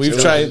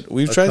Pretty tried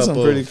some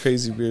couple- pretty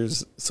crazy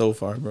beers so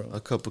far, bro. a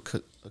cup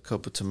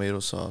of tomato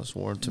sauce,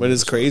 warm tomato. But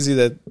it's sauce. crazy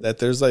that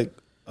there's like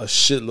a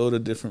shitload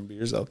of different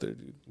beers out there,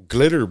 dude.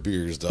 Glitter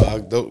beers,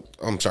 dog.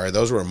 I'm sorry,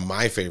 those were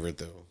my favorite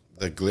though.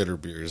 The glitter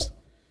beers.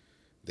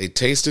 They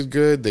tasted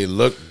good. They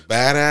looked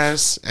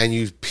badass, and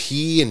you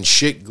pee and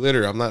shit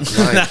glitter. I'm not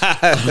lying.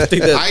 I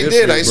think that's I good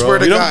did. for I you, swear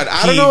to We don't God.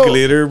 I don't pee know.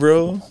 glitter,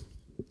 bro.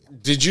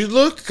 Did you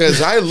look?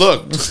 Because I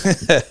looked.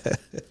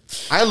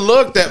 I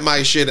looked at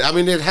my shit. I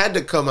mean, it had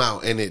to come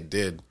out, and it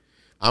did.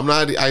 I'm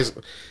not.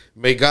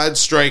 May God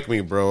strike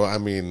me, bro. I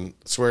mean,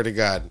 swear to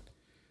God.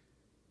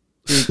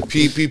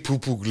 Pee pee poo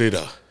poo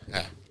glitter.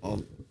 Yeah.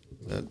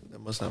 That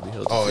must not be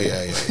healthy. Oh for you.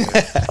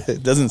 yeah.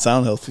 It doesn't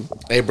sound healthy.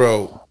 Hey,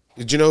 bro.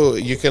 Did you know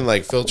you can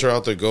like filter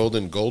out the gold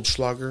in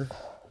Goldschlager?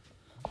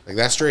 Like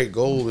that's straight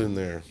gold in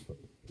there.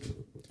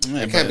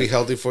 It can't be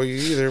healthy for you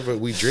either, but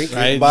we drink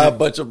Right? it. Buy a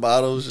bunch of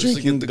bottles just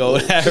to Drinking get the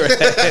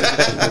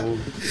gold.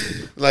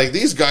 gold. Like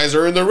these guys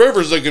are in the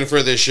rivers looking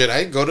for this shit.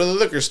 I go to the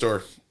liquor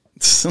store.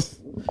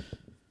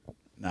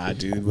 Nah,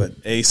 dude. But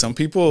hey, some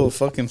people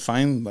fucking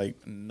find like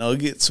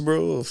nuggets,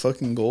 bro, of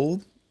fucking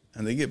gold,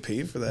 and they get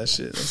paid for that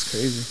shit. That's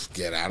crazy.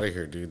 Get out of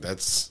here, dude.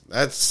 That's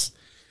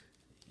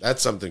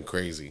something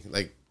crazy.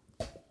 Like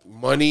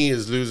money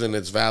is losing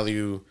its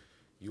value.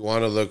 You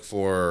want to look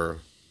for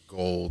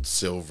gold,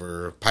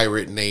 silver,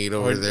 pirate Nate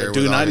over there.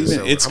 Dude, with all not his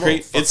even. silver.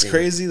 It's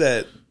crazy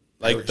that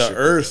like pirate the shit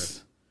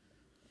earth,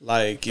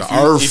 like The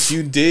earth. if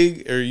you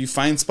dig or you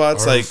find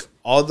spots like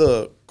all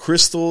the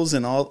crystals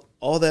and all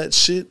that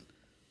shit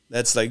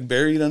that's like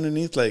buried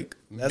underneath, like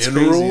that's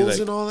minerals crazy. Like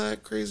and all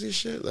that crazy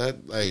shit.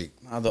 That like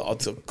all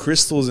the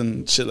crystals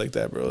and shit like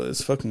that, bro.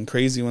 It's fucking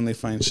crazy when they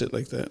find shit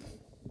like that.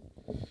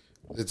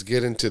 let's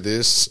get into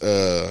this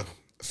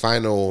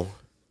final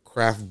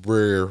craft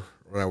brewer.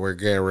 We're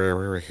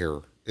getting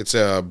here. It's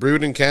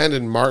brewed and canned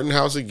in Martin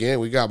House again.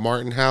 We got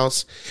Martin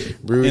House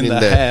brewed In in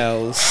the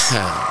house,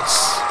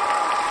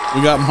 house.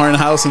 we got Martin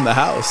House in the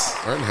house.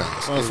 Martin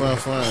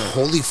House. Fun.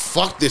 Holy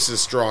fuck, this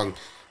is strong.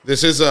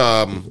 This is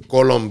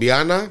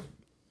Colombiana.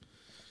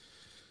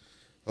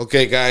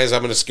 Okay, guys,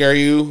 I'm going to scare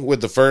you with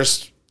the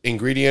first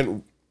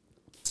ingredient,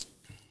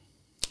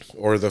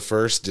 or the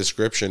first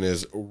description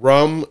is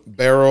rum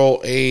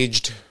barrel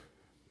aged.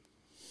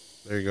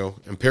 There you go.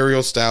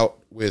 Imperial stout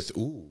with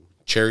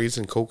cherries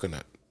and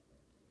coconut.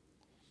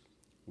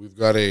 We've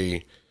got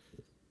a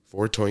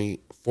 14.5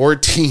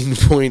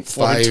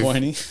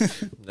 420.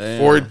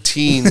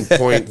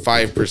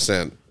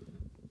 14.5%.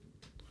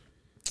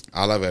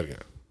 A la verga.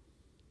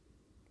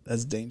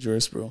 That's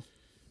dangerous, bro.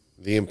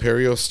 The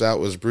Imperial Stout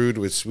was brewed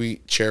with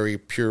sweet cherry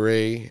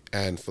puree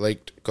and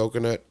flaked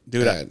coconut.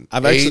 Dude, and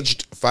I've actually-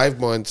 aged 5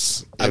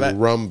 months in I've a-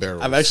 rum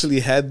barrels. I've actually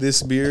had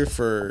this beer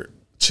for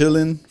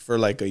chilling for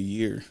like a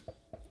year.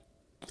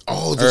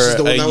 Oh, this is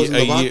the one that was in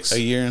the box? A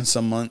year and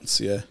some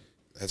months, yeah.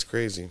 That's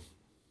crazy.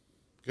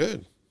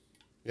 Good.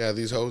 Yeah,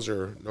 these hoes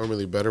are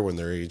normally better when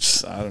they're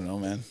aged. I don't know,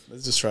 man.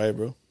 Let's just try it,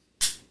 bro.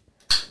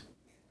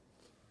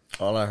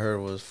 All I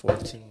heard was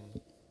 14.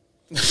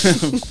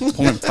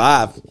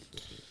 0.5.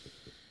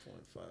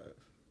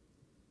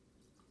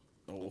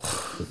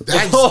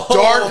 That's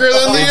darker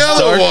than the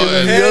other Darker one.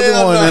 than the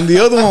other one, and the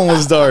other one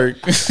was dark.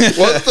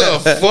 What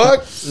the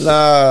fuck?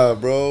 Nah,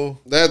 bro.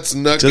 That's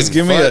knuckin' just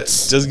give me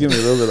futz. a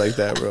little bit like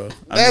that, bro.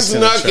 I'm That's just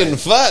gonna try knuckin' it.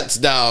 futz,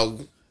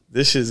 dog.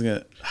 This shit's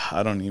gonna.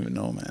 I don't even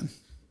know, man.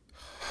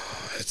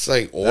 It's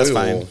like oil. That's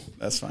fine.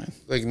 That's fine.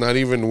 Like not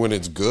even when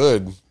it's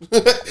good.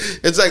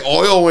 It's like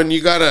oil when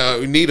you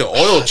need an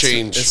oil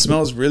change. It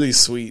smells really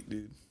sweet,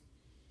 dude.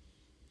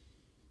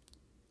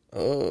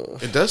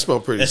 It does smell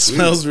pretty It sweet.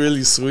 smells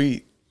really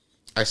sweet.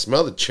 I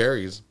smell the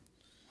cherries.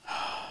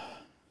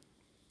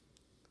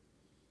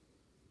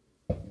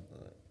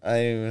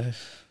 I'm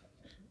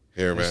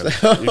Here, man.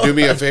 You do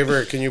me a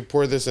favor. Can you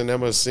pour this in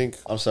Emma's sink?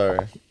 sorry.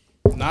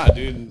 Nah,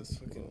 dude.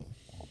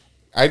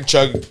 I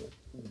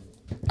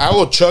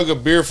will chug a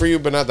beer for you,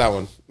 but not that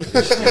one. Yeah,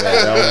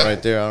 that one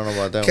right there. I don't know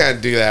about that one.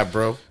 Can't do that,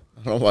 bro.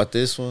 I don't know about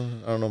this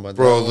one. I don't know about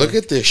Bro, that one. look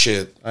at this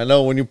shit. I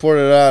know when you poured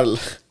it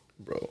out,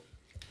 bro.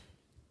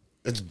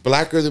 It's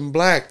blacker than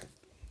black.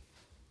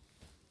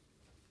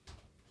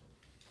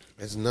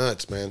 It's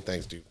nuts, man.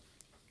 Thanks, dude.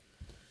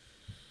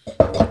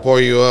 I'll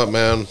pour you up,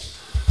 man.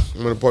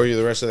 I'm gonna pour you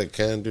the rest of that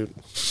can, dude.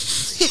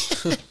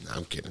 Nah,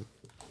 I'm kidding.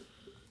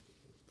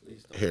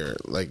 Here,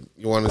 like,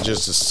 you want to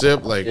just a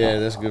sip? Like, Yeah,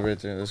 that's good right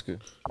there. That's good.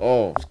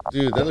 Oh,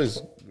 dude, that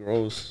looks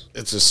gross.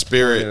 it's a Get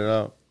spirit. it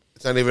out.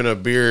 It's not even a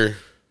beer.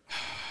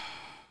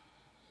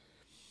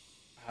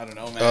 I don't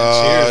know,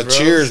 man.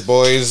 Cheers,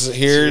 boys.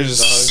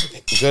 Here's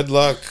good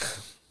luck.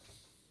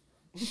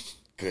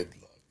 Good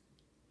luck.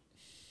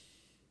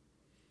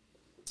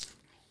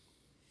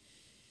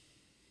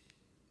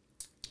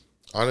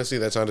 Honestly,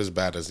 that's not as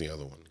bad as the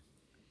other one.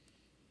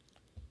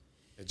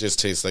 It just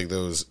tastes like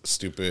those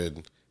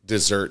stupid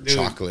dessert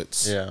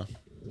chocolates. Yeah.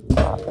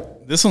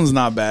 This one's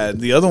not bad.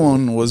 The other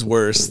one was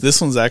worse. This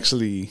one's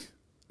actually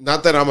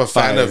Not that I'm a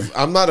fan Fire. of.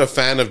 I'm not a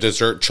fan of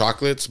dessert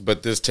chocolates,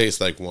 but this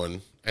tastes like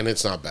one, and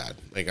it's not bad.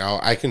 Like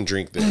I can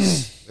drink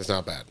this. It's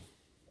not bad.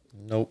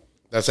 Nope.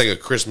 That's like a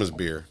Christmas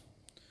beer.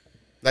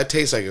 That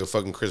tastes like a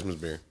fucking Christmas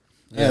beer.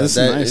 yeah. This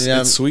is nice.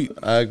 yeah, It's sweet.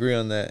 I agree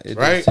on that. It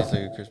Right? does taste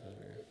like a Christmas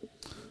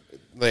beer.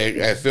 Like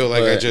I feel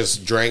like I But-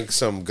 just drank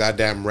some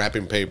goddamn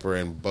wrapping paper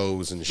and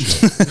bows and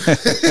shit.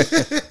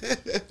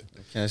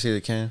 Can I see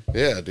the can?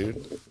 Yeah,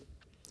 dude.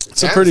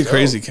 It's a pretty That's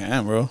crazy dope.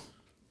 can, bro.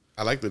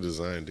 I like the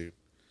design, dude.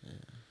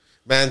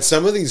 Man,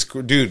 some of these,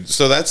 dude.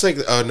 So that's like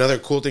another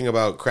cool thing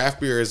about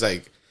craft beer is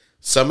like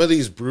some of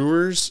these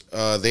brewers,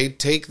 they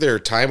take their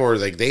time or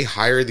like they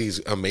hire these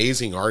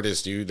amazing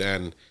artists, dude,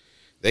 and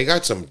they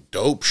got some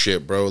dope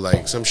shit, bro.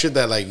 Like some shit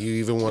that like you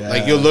even want,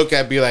 like Yeah. you'll look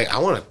at, be like, I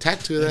want to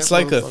tattoo that. It's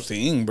like a motherfucker.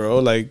 thing, bro.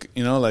 Like,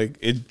 you know, like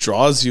it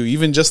draws you.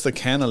 Even just the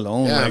can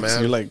alone. Yeah, like, man.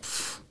 you're like,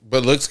 pff,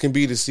 But looks can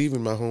be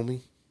deceiving, my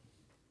homie.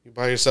 You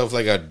buy yourself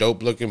like a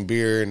dope looking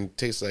beer and it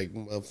tastes like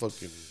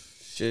motherfucking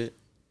Shit.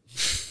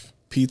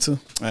 pizza.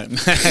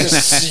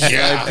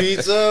 yeah.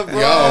 Pizza, bro.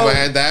 Yo,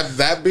 man,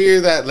 that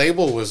beer, that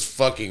label was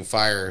fucking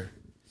fire,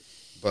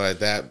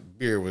 but that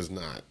beer was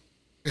not.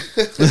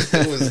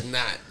 It was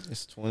not,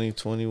 It's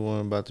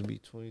 2021, about to be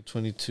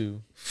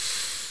 2022.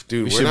 dude.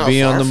 We we're should not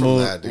be far on the from moon.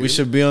 that, dude. We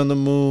should be on the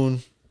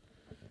moon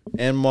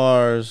and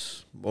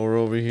Mars. We're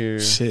over here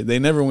Shit, they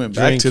never went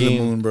back to the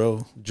Drinking. moon,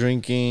 bro.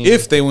 drinking.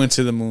 If they went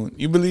to the moon,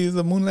 you believe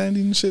the moon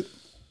landing and shit?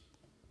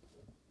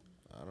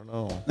 I don't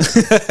know.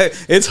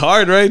 It's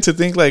hard, right, to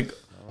think like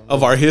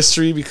of our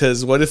history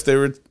because what if they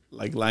were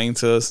like lying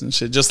to us and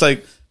shit? Just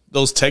like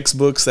those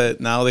textbooks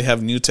that now they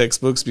have new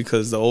textbooks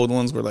because the old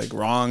ones were like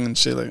wrong and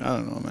shit. Like I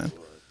don't know, man.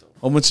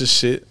 Whole bunch of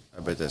shit.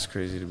 I bet that's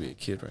crazy to be a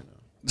kid right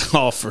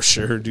now. Oh, for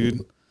sure,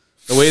 dude.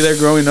 The way they're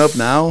growing up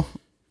now,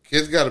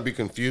 Kids got to be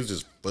confused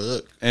as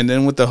fuck. and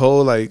then with the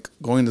whole like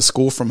going to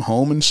school from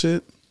home and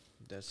shit,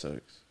 That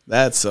sucks.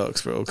 that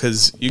sucks, bro.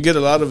 Because you get a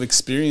lot of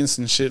experience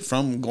and shit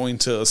from going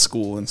to a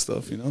school and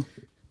stuff, you know.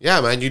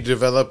 Yeah, man, you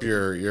develop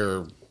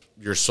your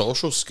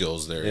social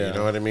skills there. You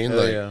know what I mean? Hell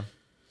Like, yeah.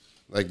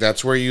 like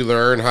that's where you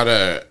learn how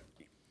to.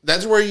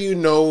 That's where you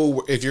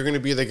know if you're going to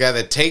be the guy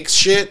that takes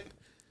shit,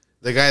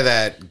 the guy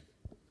that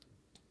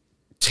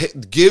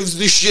gives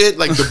the shit,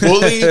 like the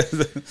bully,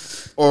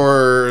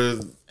 or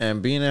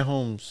And being at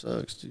home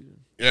sucks, dude.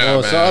 yeah,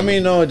 Oh, man. so I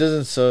mean, no, it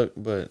doesn't suck,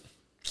 but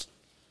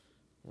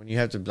when you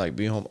have to like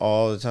be home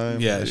all the time,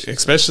 Yeah, that shit-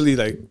 especially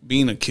like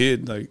being a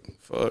kid, like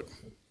fuck.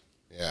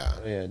 yeah.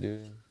 oh, yeah,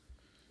 dude.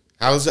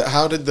 How's it?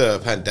 How did the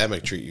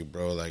pandemic treat you,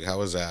 bro? Like, how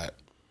was that?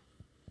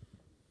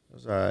 It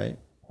was all right.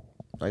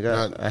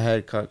 Not- I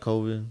had caught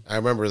COVID. I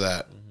remember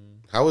that.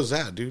 Mm-hmm. How was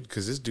that, dude?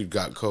 Because this dude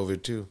got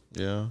COVID too.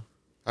 Yeah.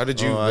 How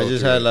did you? Oh, I go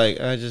just through had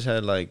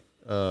it? like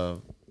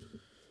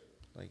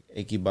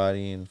achy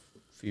body and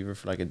fever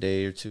for like a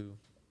day or two,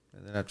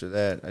 and then after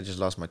that, I just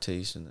lost my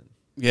taste, and then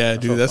Yeah,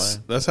 dude, felt that's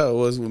fine. that's how it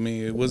was with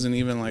me. It wasn't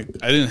even like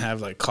I didn't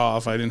have like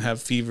cough, I didn't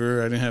have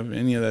fever, I didn't have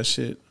any of that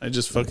shit. I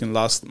just fucking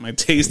lost my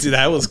taste, dude.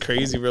 That was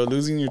crazy, bro.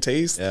 Losing your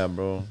taste. yeah,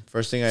 bro. The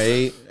first thing I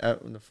ate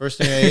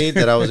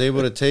that I was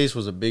able to taste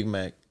was a Big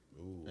Mac,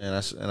 and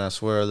I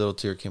swear a little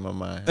tear came out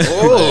my eye.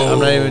 Oh. I'm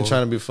not even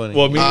trying to be funny.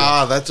 Well, me,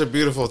 Ah, that's a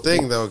beautiful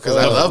thing though, because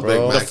I Oh, love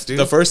bro. Big Macs, dude.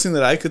 the first thing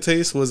that I could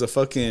taste was a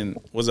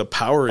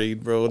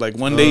Powerade, bro. Like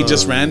one day,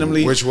 just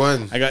randomly. Which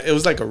one? It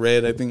was like a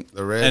red, I think.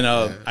 The red? And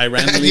Yeah. I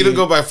randomly You don't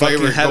go by flavor,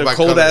 fucking had go a by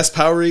cold color. ass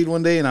Powerade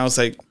one day, and I was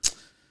like,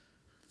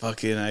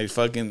 I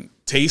fucking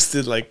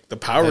tasted like the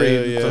Powerade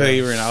Hell yeah.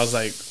 flavor, and I was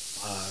like,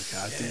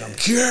 fuck, I think I'm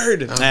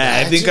cured. I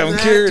glad think you I'm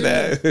laughed, cured.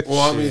 dude.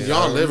 Well, I mean,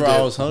 y'all lived I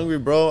it. was hungry,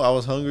 bro. I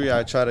was hungry.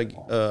 I tried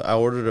to. I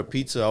ordered a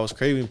pizza. I was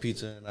craving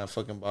pizza, and I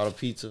fucking bought a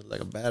pizza,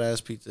 like a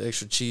badass pizza,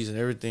 extra cheese and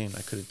everything.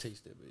 I couldn't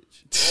taste that bitch.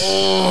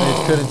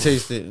 I couldn't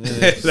taste it.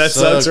 That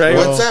sucks, right?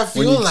 What's that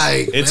feel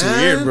like? It's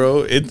man? weird, bro.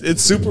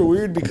 It's super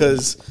weird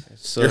because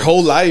your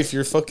whole life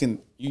you're fucking,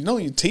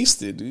 you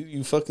taste it, dude.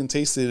 You fucking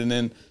taste it, and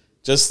then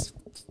just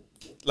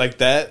like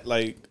that,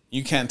 like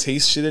you can't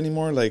taste shit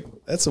anymore. Like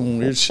that's some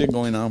weird shit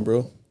going on,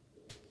 bro.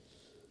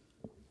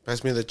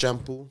 Pass me the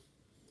shampoo,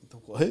 The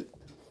what?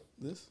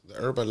 This? the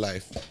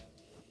Herbalife.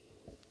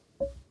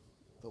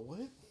 The what?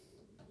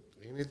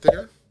 Ain't it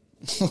there?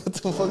 What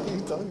the fuck are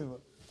you talking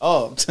about?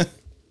 Oh,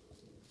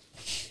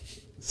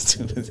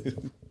 stupid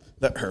dude.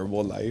 The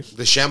Herbalife.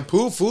 The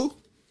shampoo, fool.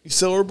 You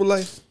sell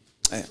Herbalife?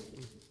 Damn.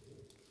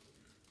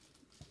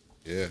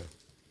 Yeah.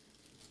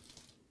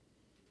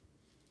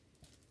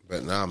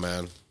 But nah,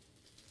 man.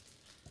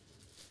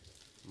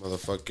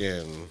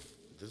 Motherfucking,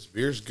 this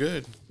beer's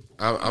good.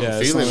 I'm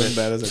it's feeling not it. as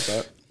bad as I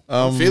thought.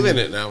 I'm feeling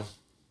it now.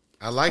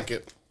 I like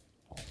it.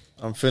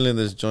 I'm feeling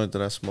this joint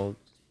that I smoked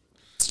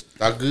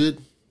That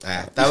good?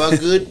 That was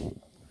good.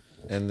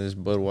 and this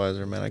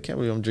Budweiser, man. I can't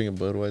believe I'm drinking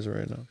Budweiser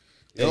right now.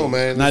 Yo,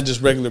 man. Not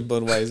just regular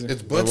Budweiser.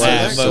 It's Bud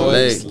Yeah,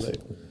 Select. Select.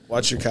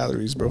 Watch your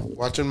calories, bro.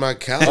 Watching my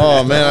calories.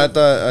 Oh man,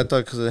 I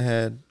thought because it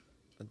had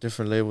a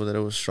different label that it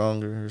was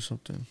stronger or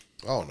something.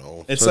 Oh,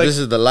 no. It's So like this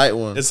is the light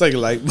one. it's like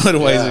light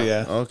Budweiser,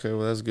 yeah. Okay,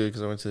 well that's good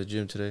because I went to the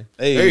gym today.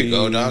 Hey, There you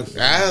go, dog.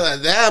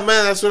 Yeah,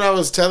 man, that's what I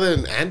was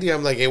telling Andy.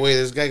 I'm like, hey, wait,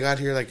 this guy got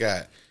here like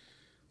at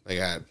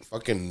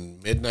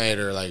fucking midnight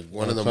or like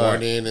 1 in the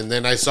morning. And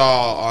then I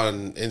saw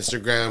on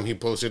Instagram he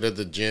posted at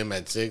the gym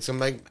at 6. I'm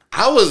like,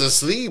 I was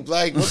asleep.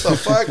 Like, what the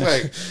fuck?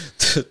 Like,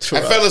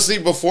 I fell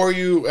asleep before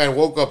you and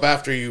woke up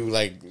after you.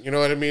 Like, you know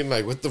what I mean?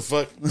 Like, what the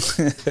fuck?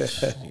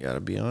 You gotta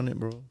be on it,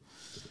 bro.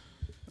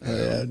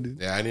 Yeah, dude.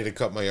 Yeah, I need to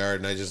cut my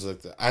yard.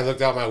 And I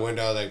looked out my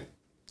window like,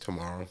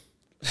 tomorrow.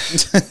 I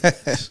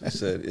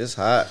said it's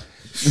hot.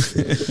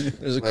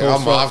 There's a Like,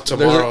 I'm off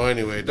tomorrow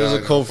anyway. There's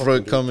dog. a cold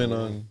front coming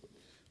on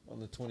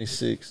the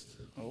 26th.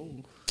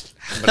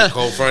 But a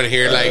cold front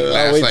here, like,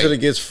 I'll wait till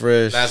it gets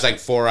fresh. lasts like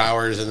 4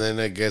 hours and then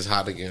it gets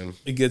hot again.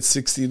 It gets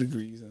 60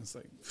 degrees and it's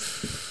like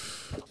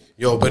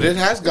Yo, but it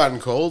has gotten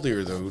cold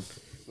here, though.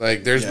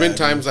 Like, there's been dude.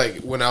 times, like,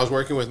 when I was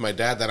working with my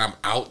dad that I'm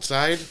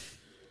outside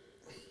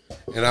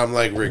and I'm,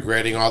 like,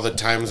 regretting all the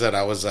times that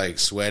I was, like,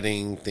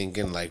 sweating,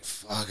 thinking, like,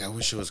 fuck, I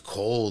wish it was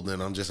cold.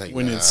 And I'm just like,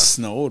 when nah. it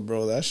snowed,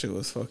 bro, that shit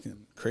was fucking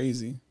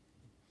crazy.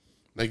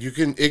 Like,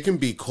 it can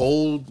be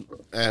cold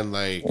and,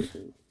 like,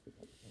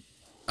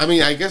 I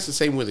mean, I guess the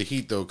same with the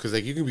heat, though, because,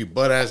 like, you can be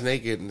butt-ass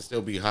naked and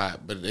still be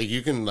hot. But, like,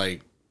 you can,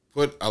 like,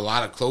 put a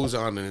lot of clothes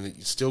on and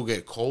you still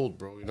get cold,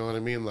 bro. You know what I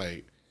mean?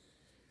 Like,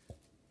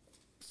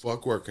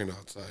 fuck working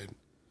outside.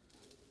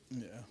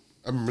 Yeah.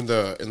 I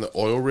remember in the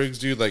oil rigs,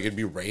 dude, like, it'd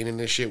be raining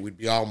and shit. We'd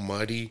be all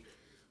muddy.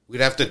 We'd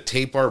have to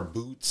tape our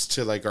boots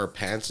to, like, our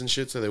pants and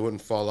shit so they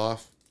wouldn't fall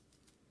off.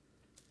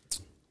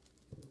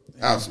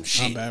 That was some Not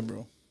shit. bad,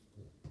 bro.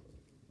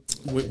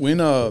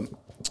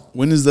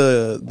 When is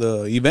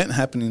the event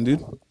happening,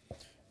 dude?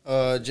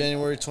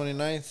 January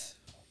 29th.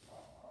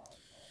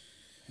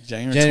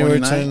 January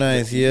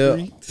 29th, yeah.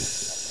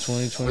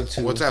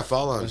 2022. What's that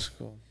fall on? Let's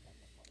go.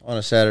 On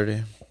a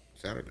Saturday.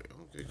 Saturday.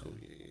 Okay, cool.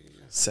 Yeah.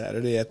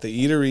 Saturday at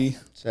the Eatery,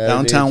 Saturday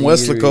downtown at the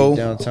Westlaco. Eatery,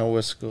 Downtown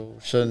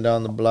Westlaco. Shutting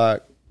down the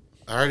block.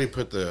 I already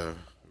put the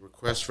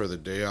request for the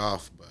day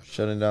off, but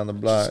Shutting down the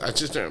block. I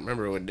just don't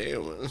remember what day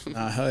it was.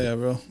 Nah, hell yeah,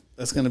 bro.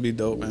 That's gonna be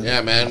dope, man.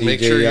 Yeah, man.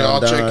 Make DJ sure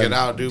y'all Yandon, check it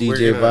out, dude. DJ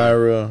We're gonna,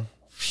 Vira.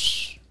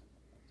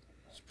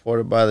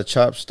 Supported by the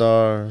Chop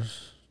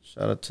Stars.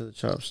 Shout out to the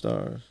Chop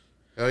Stars.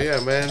 hell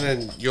yeah, man.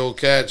 And you'll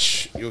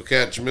catch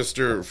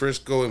Mr.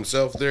 Frisco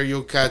himself there.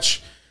 You'll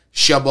catch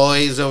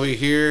Shaboys over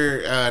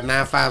here.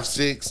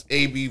 956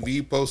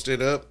 ABV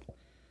posted up.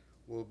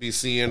 We'll be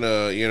seeing,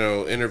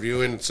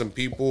 interviewing some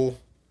people.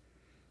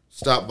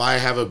 Stop by,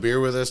 have a beer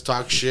with us,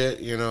 talk shit,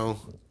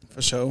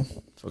 For sure.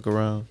 Fuck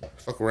around.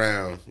 fuck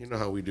around. You know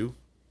how we do.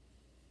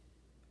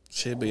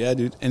 Shit, but yeah,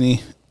 dude. Any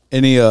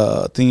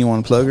thing you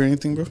want to plug or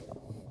anything, bro?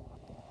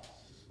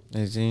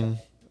 18.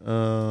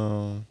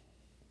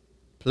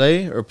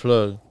 Play or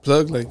plug?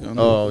 Plug like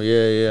Oh,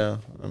 yeah.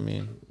 I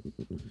mean,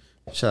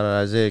 shout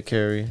out Isaiah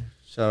Carey.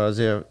 Shout out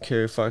Isaiah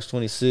Carey Fox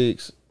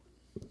 26.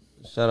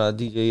 Shout out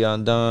DJ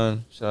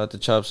Yandon. Shout out to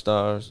Chop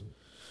Stars.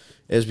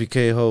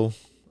 SBK Ho.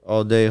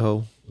 All day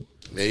Ho.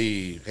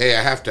 Hey,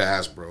 I have to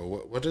ask, bro.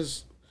 What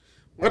does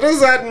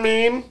that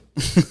mean?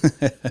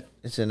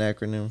 It's an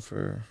acronym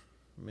for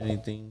many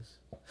things.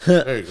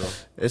 There you go.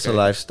 It's Okay. a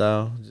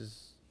lifestyle.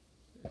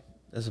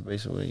 That's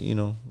basically,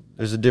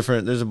 there's a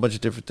bunch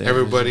of different things.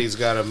 Everybody's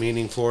got a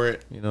meaning for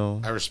it.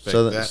 I respect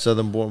that.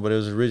 Southern born, but it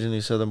was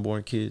originally Southern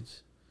born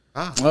kids.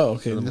 Ah, Oh,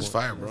 okay. that's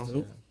fire, bro.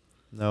 Dope.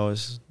 Now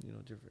it's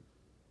different.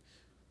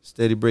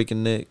 Steady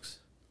breaking necks.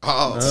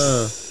 Oh,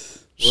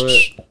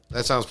 What?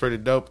 that sounds pretty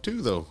dope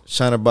too, though.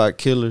 Shinerbot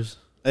killers.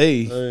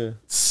 Hey, Yeah.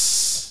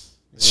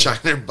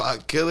 Shiner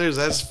Bot Killers,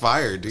 that's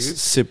fire, dude.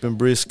 Sipping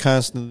brisk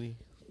constantly.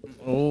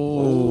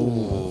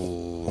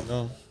 Oh,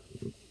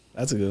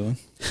 that's a good one.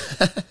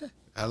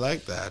 I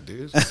like that,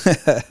 dude.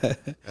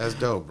 That's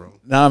dope, bro.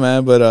 Nah,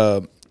 man, but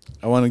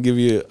I want to give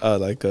you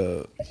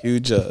a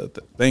huge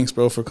thanks,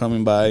 bro, for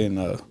coming by and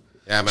Yeah,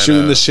 man.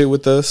 shooting the shit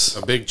with us.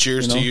 A big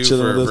cheers You know, to you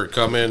chilling with for us.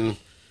 coming.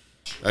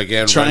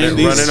 Again, Trying running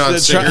these- on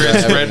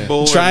cigarettes, Red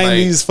Bull, Trying and,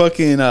 these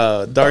fucking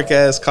dark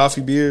ass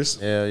coffee beers.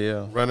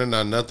 Yeah. running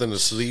on nothing to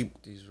sleep.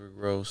 These were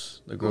gross.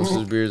 The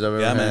grossest beers I've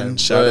ever Yeah, had. man.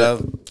 Shout But,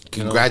 out.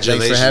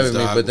 Congratulations, thanks for having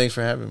dog. me. But thanks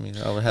for having me. I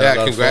had a lot Yeah, of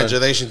fun.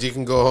 congratulations. You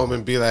can go home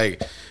and be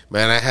like,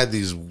 man, I had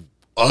these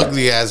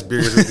ugly ass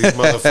beers with these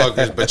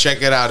motherfuckers, but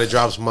check it out. It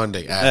drops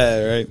Monday.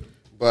 Yeah, right.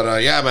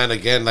 But yeah, man,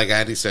 again, like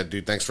Andy said,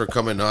 dude, thanks for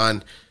coming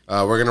on.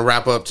 We're going to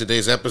wrap up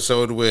today's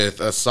episode with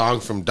a song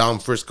from Dom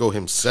Frisco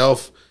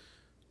himself.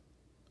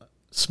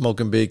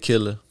 Smoking Big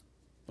Killer.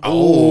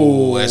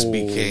 Oh,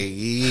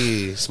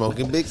 SBK, yeah.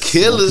 Smoking Big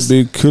Killers.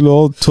 Big killer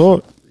all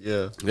talk.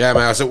 Yeah. Yeah,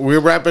 man. So we're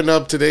wrapping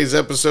up today's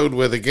episode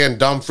with, again,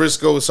 Dom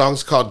Frisco. The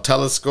song's called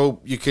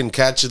Telescope. You can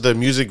catch the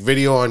music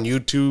video on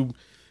YouTube.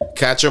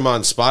 Catch him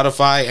on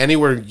Spotify.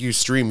 Anywhere you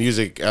stream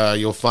music,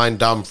 you'll find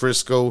Dom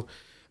Frisco.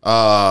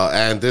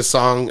 And this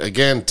song,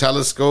 again,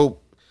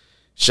 Telescope.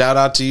 Shout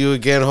out to you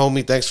again,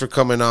 homie. Thanks for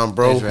coming on,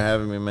 bro. Thanks for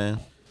having me, man.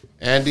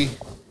 Andy,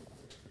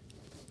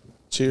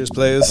 Cheers,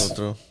 players. Go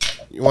through.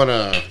 you want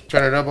to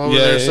turn it up over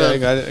Yeah, there, yeah, son? I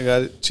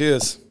got it.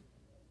 Cheers.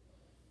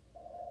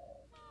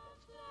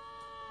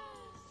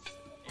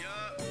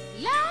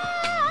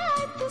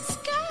 Light the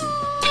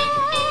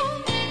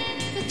sky,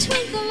 the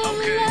twinkle of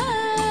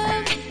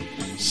love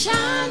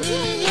shines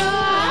in your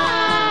eyes.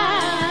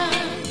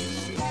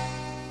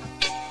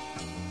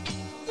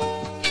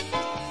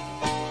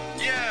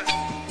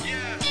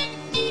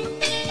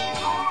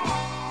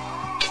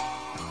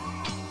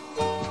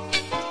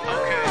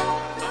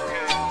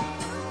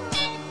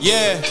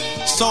 Yeah,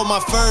 sold my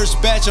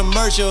first batch of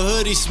merch, your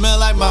hoodie smell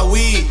like my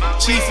weed.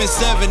 Chiefin'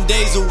 7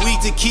 days a week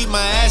to keep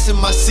my ass in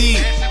my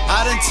seat.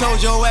 I done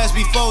told your ass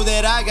before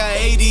that I got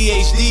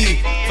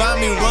ADHD.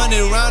 Find me running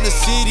around the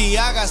city,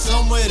 I got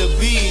somewhere to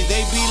be.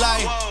 They be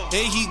like,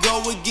 there he go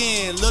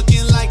again,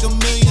 looking like a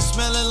million,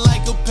 smelling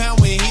like a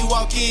pound when he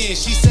walk in.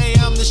 She say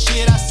I'm the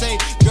shit, I say,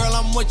 girl,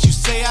 I'm what you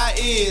say I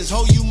is.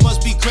 Ho, you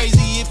must be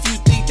crazy if you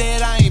think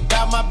that I ain't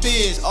bout my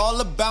biz.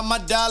 All about my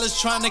dollars,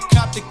 trying to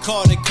cop the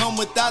car that come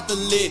without the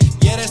lid.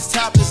 Yeah, that's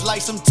topless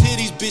like some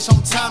titties, bitch,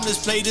 I'm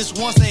timeless. Play this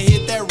once and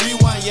hit that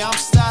rewind. Yeah, I'm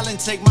styling,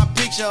 take my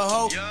picture,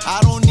 ho.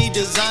 I don't need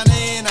designer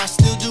and I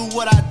still do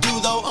what I do,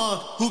 though.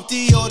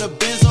 Hoopty or the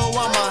Benzo,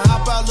 I'ma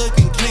hop out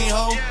looking clean,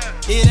 ho.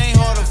 It ain't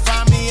hard to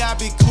find me, I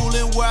be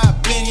coolin' where I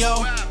been,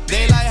 yo.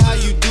 They like how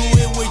you do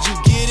it, where'd you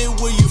get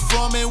it, where you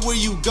from and where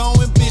you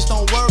going, bitch,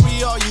 don't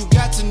worry, all you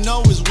got to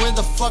know is when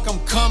the fuck I'm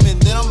coming,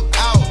 then I'm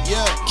out,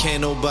 yeah.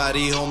 Can't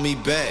nobody hold me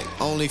back,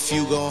 only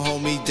few gon'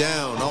 hold me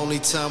down. Only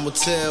time will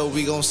tell,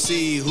 we gon'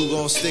 see who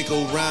gon' stick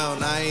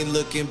around. I ain't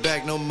looking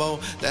back no more,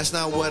 that's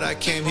not what I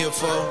came here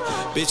for.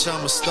 Bitch,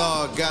 I'm a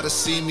star, gotta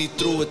see me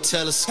through a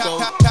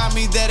telescope. Got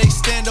me that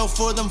extendo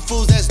for them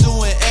fools that's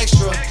doing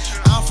extra.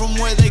 I'm from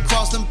where they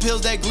cross them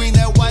pills, that green,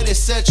 that white,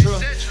 etc.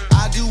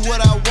 I do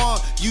what I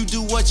want, you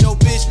do what your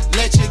bitch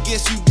let you.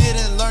 Guess you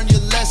didn't learn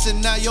your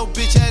lesson, now your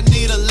bitch had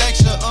need a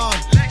lecture.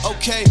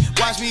 Okay,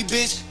 watch me,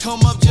 bitch,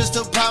 come up just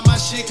to pop my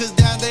shit, cause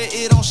down there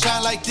it don't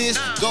shine like this.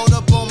 Gold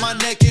up on my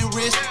neck and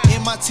wrist,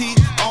 in my teeth,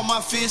 on my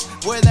fist.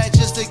 Wear that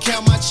just to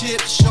count my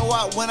chips. Show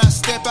out when I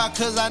step out,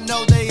 cause I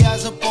know they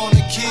eyes up on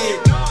the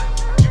kid.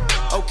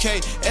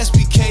 Okay,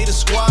 SBK the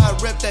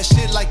squad, rep that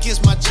shit like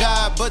it's my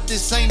job, but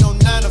this ain't no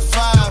 9 to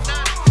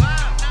 5.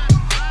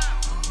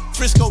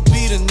 Frisco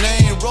be the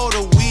name, roll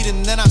the weed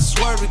and then I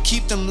swerve to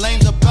keep them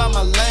lames up out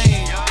my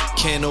lane.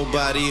 Can't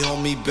nobody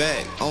hold me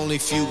back, only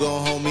few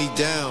gon' hold me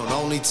down.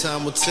 Only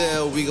time will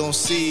tell, we gon'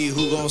 see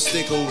who gon'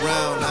 stick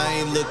around. I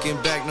ain't looking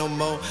back no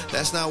more,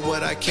 that's not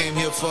what I came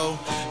here for.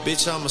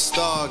 Bitch, I'm a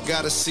star,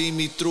 gotta see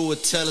me through a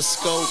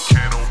telescope.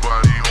 Can't nobody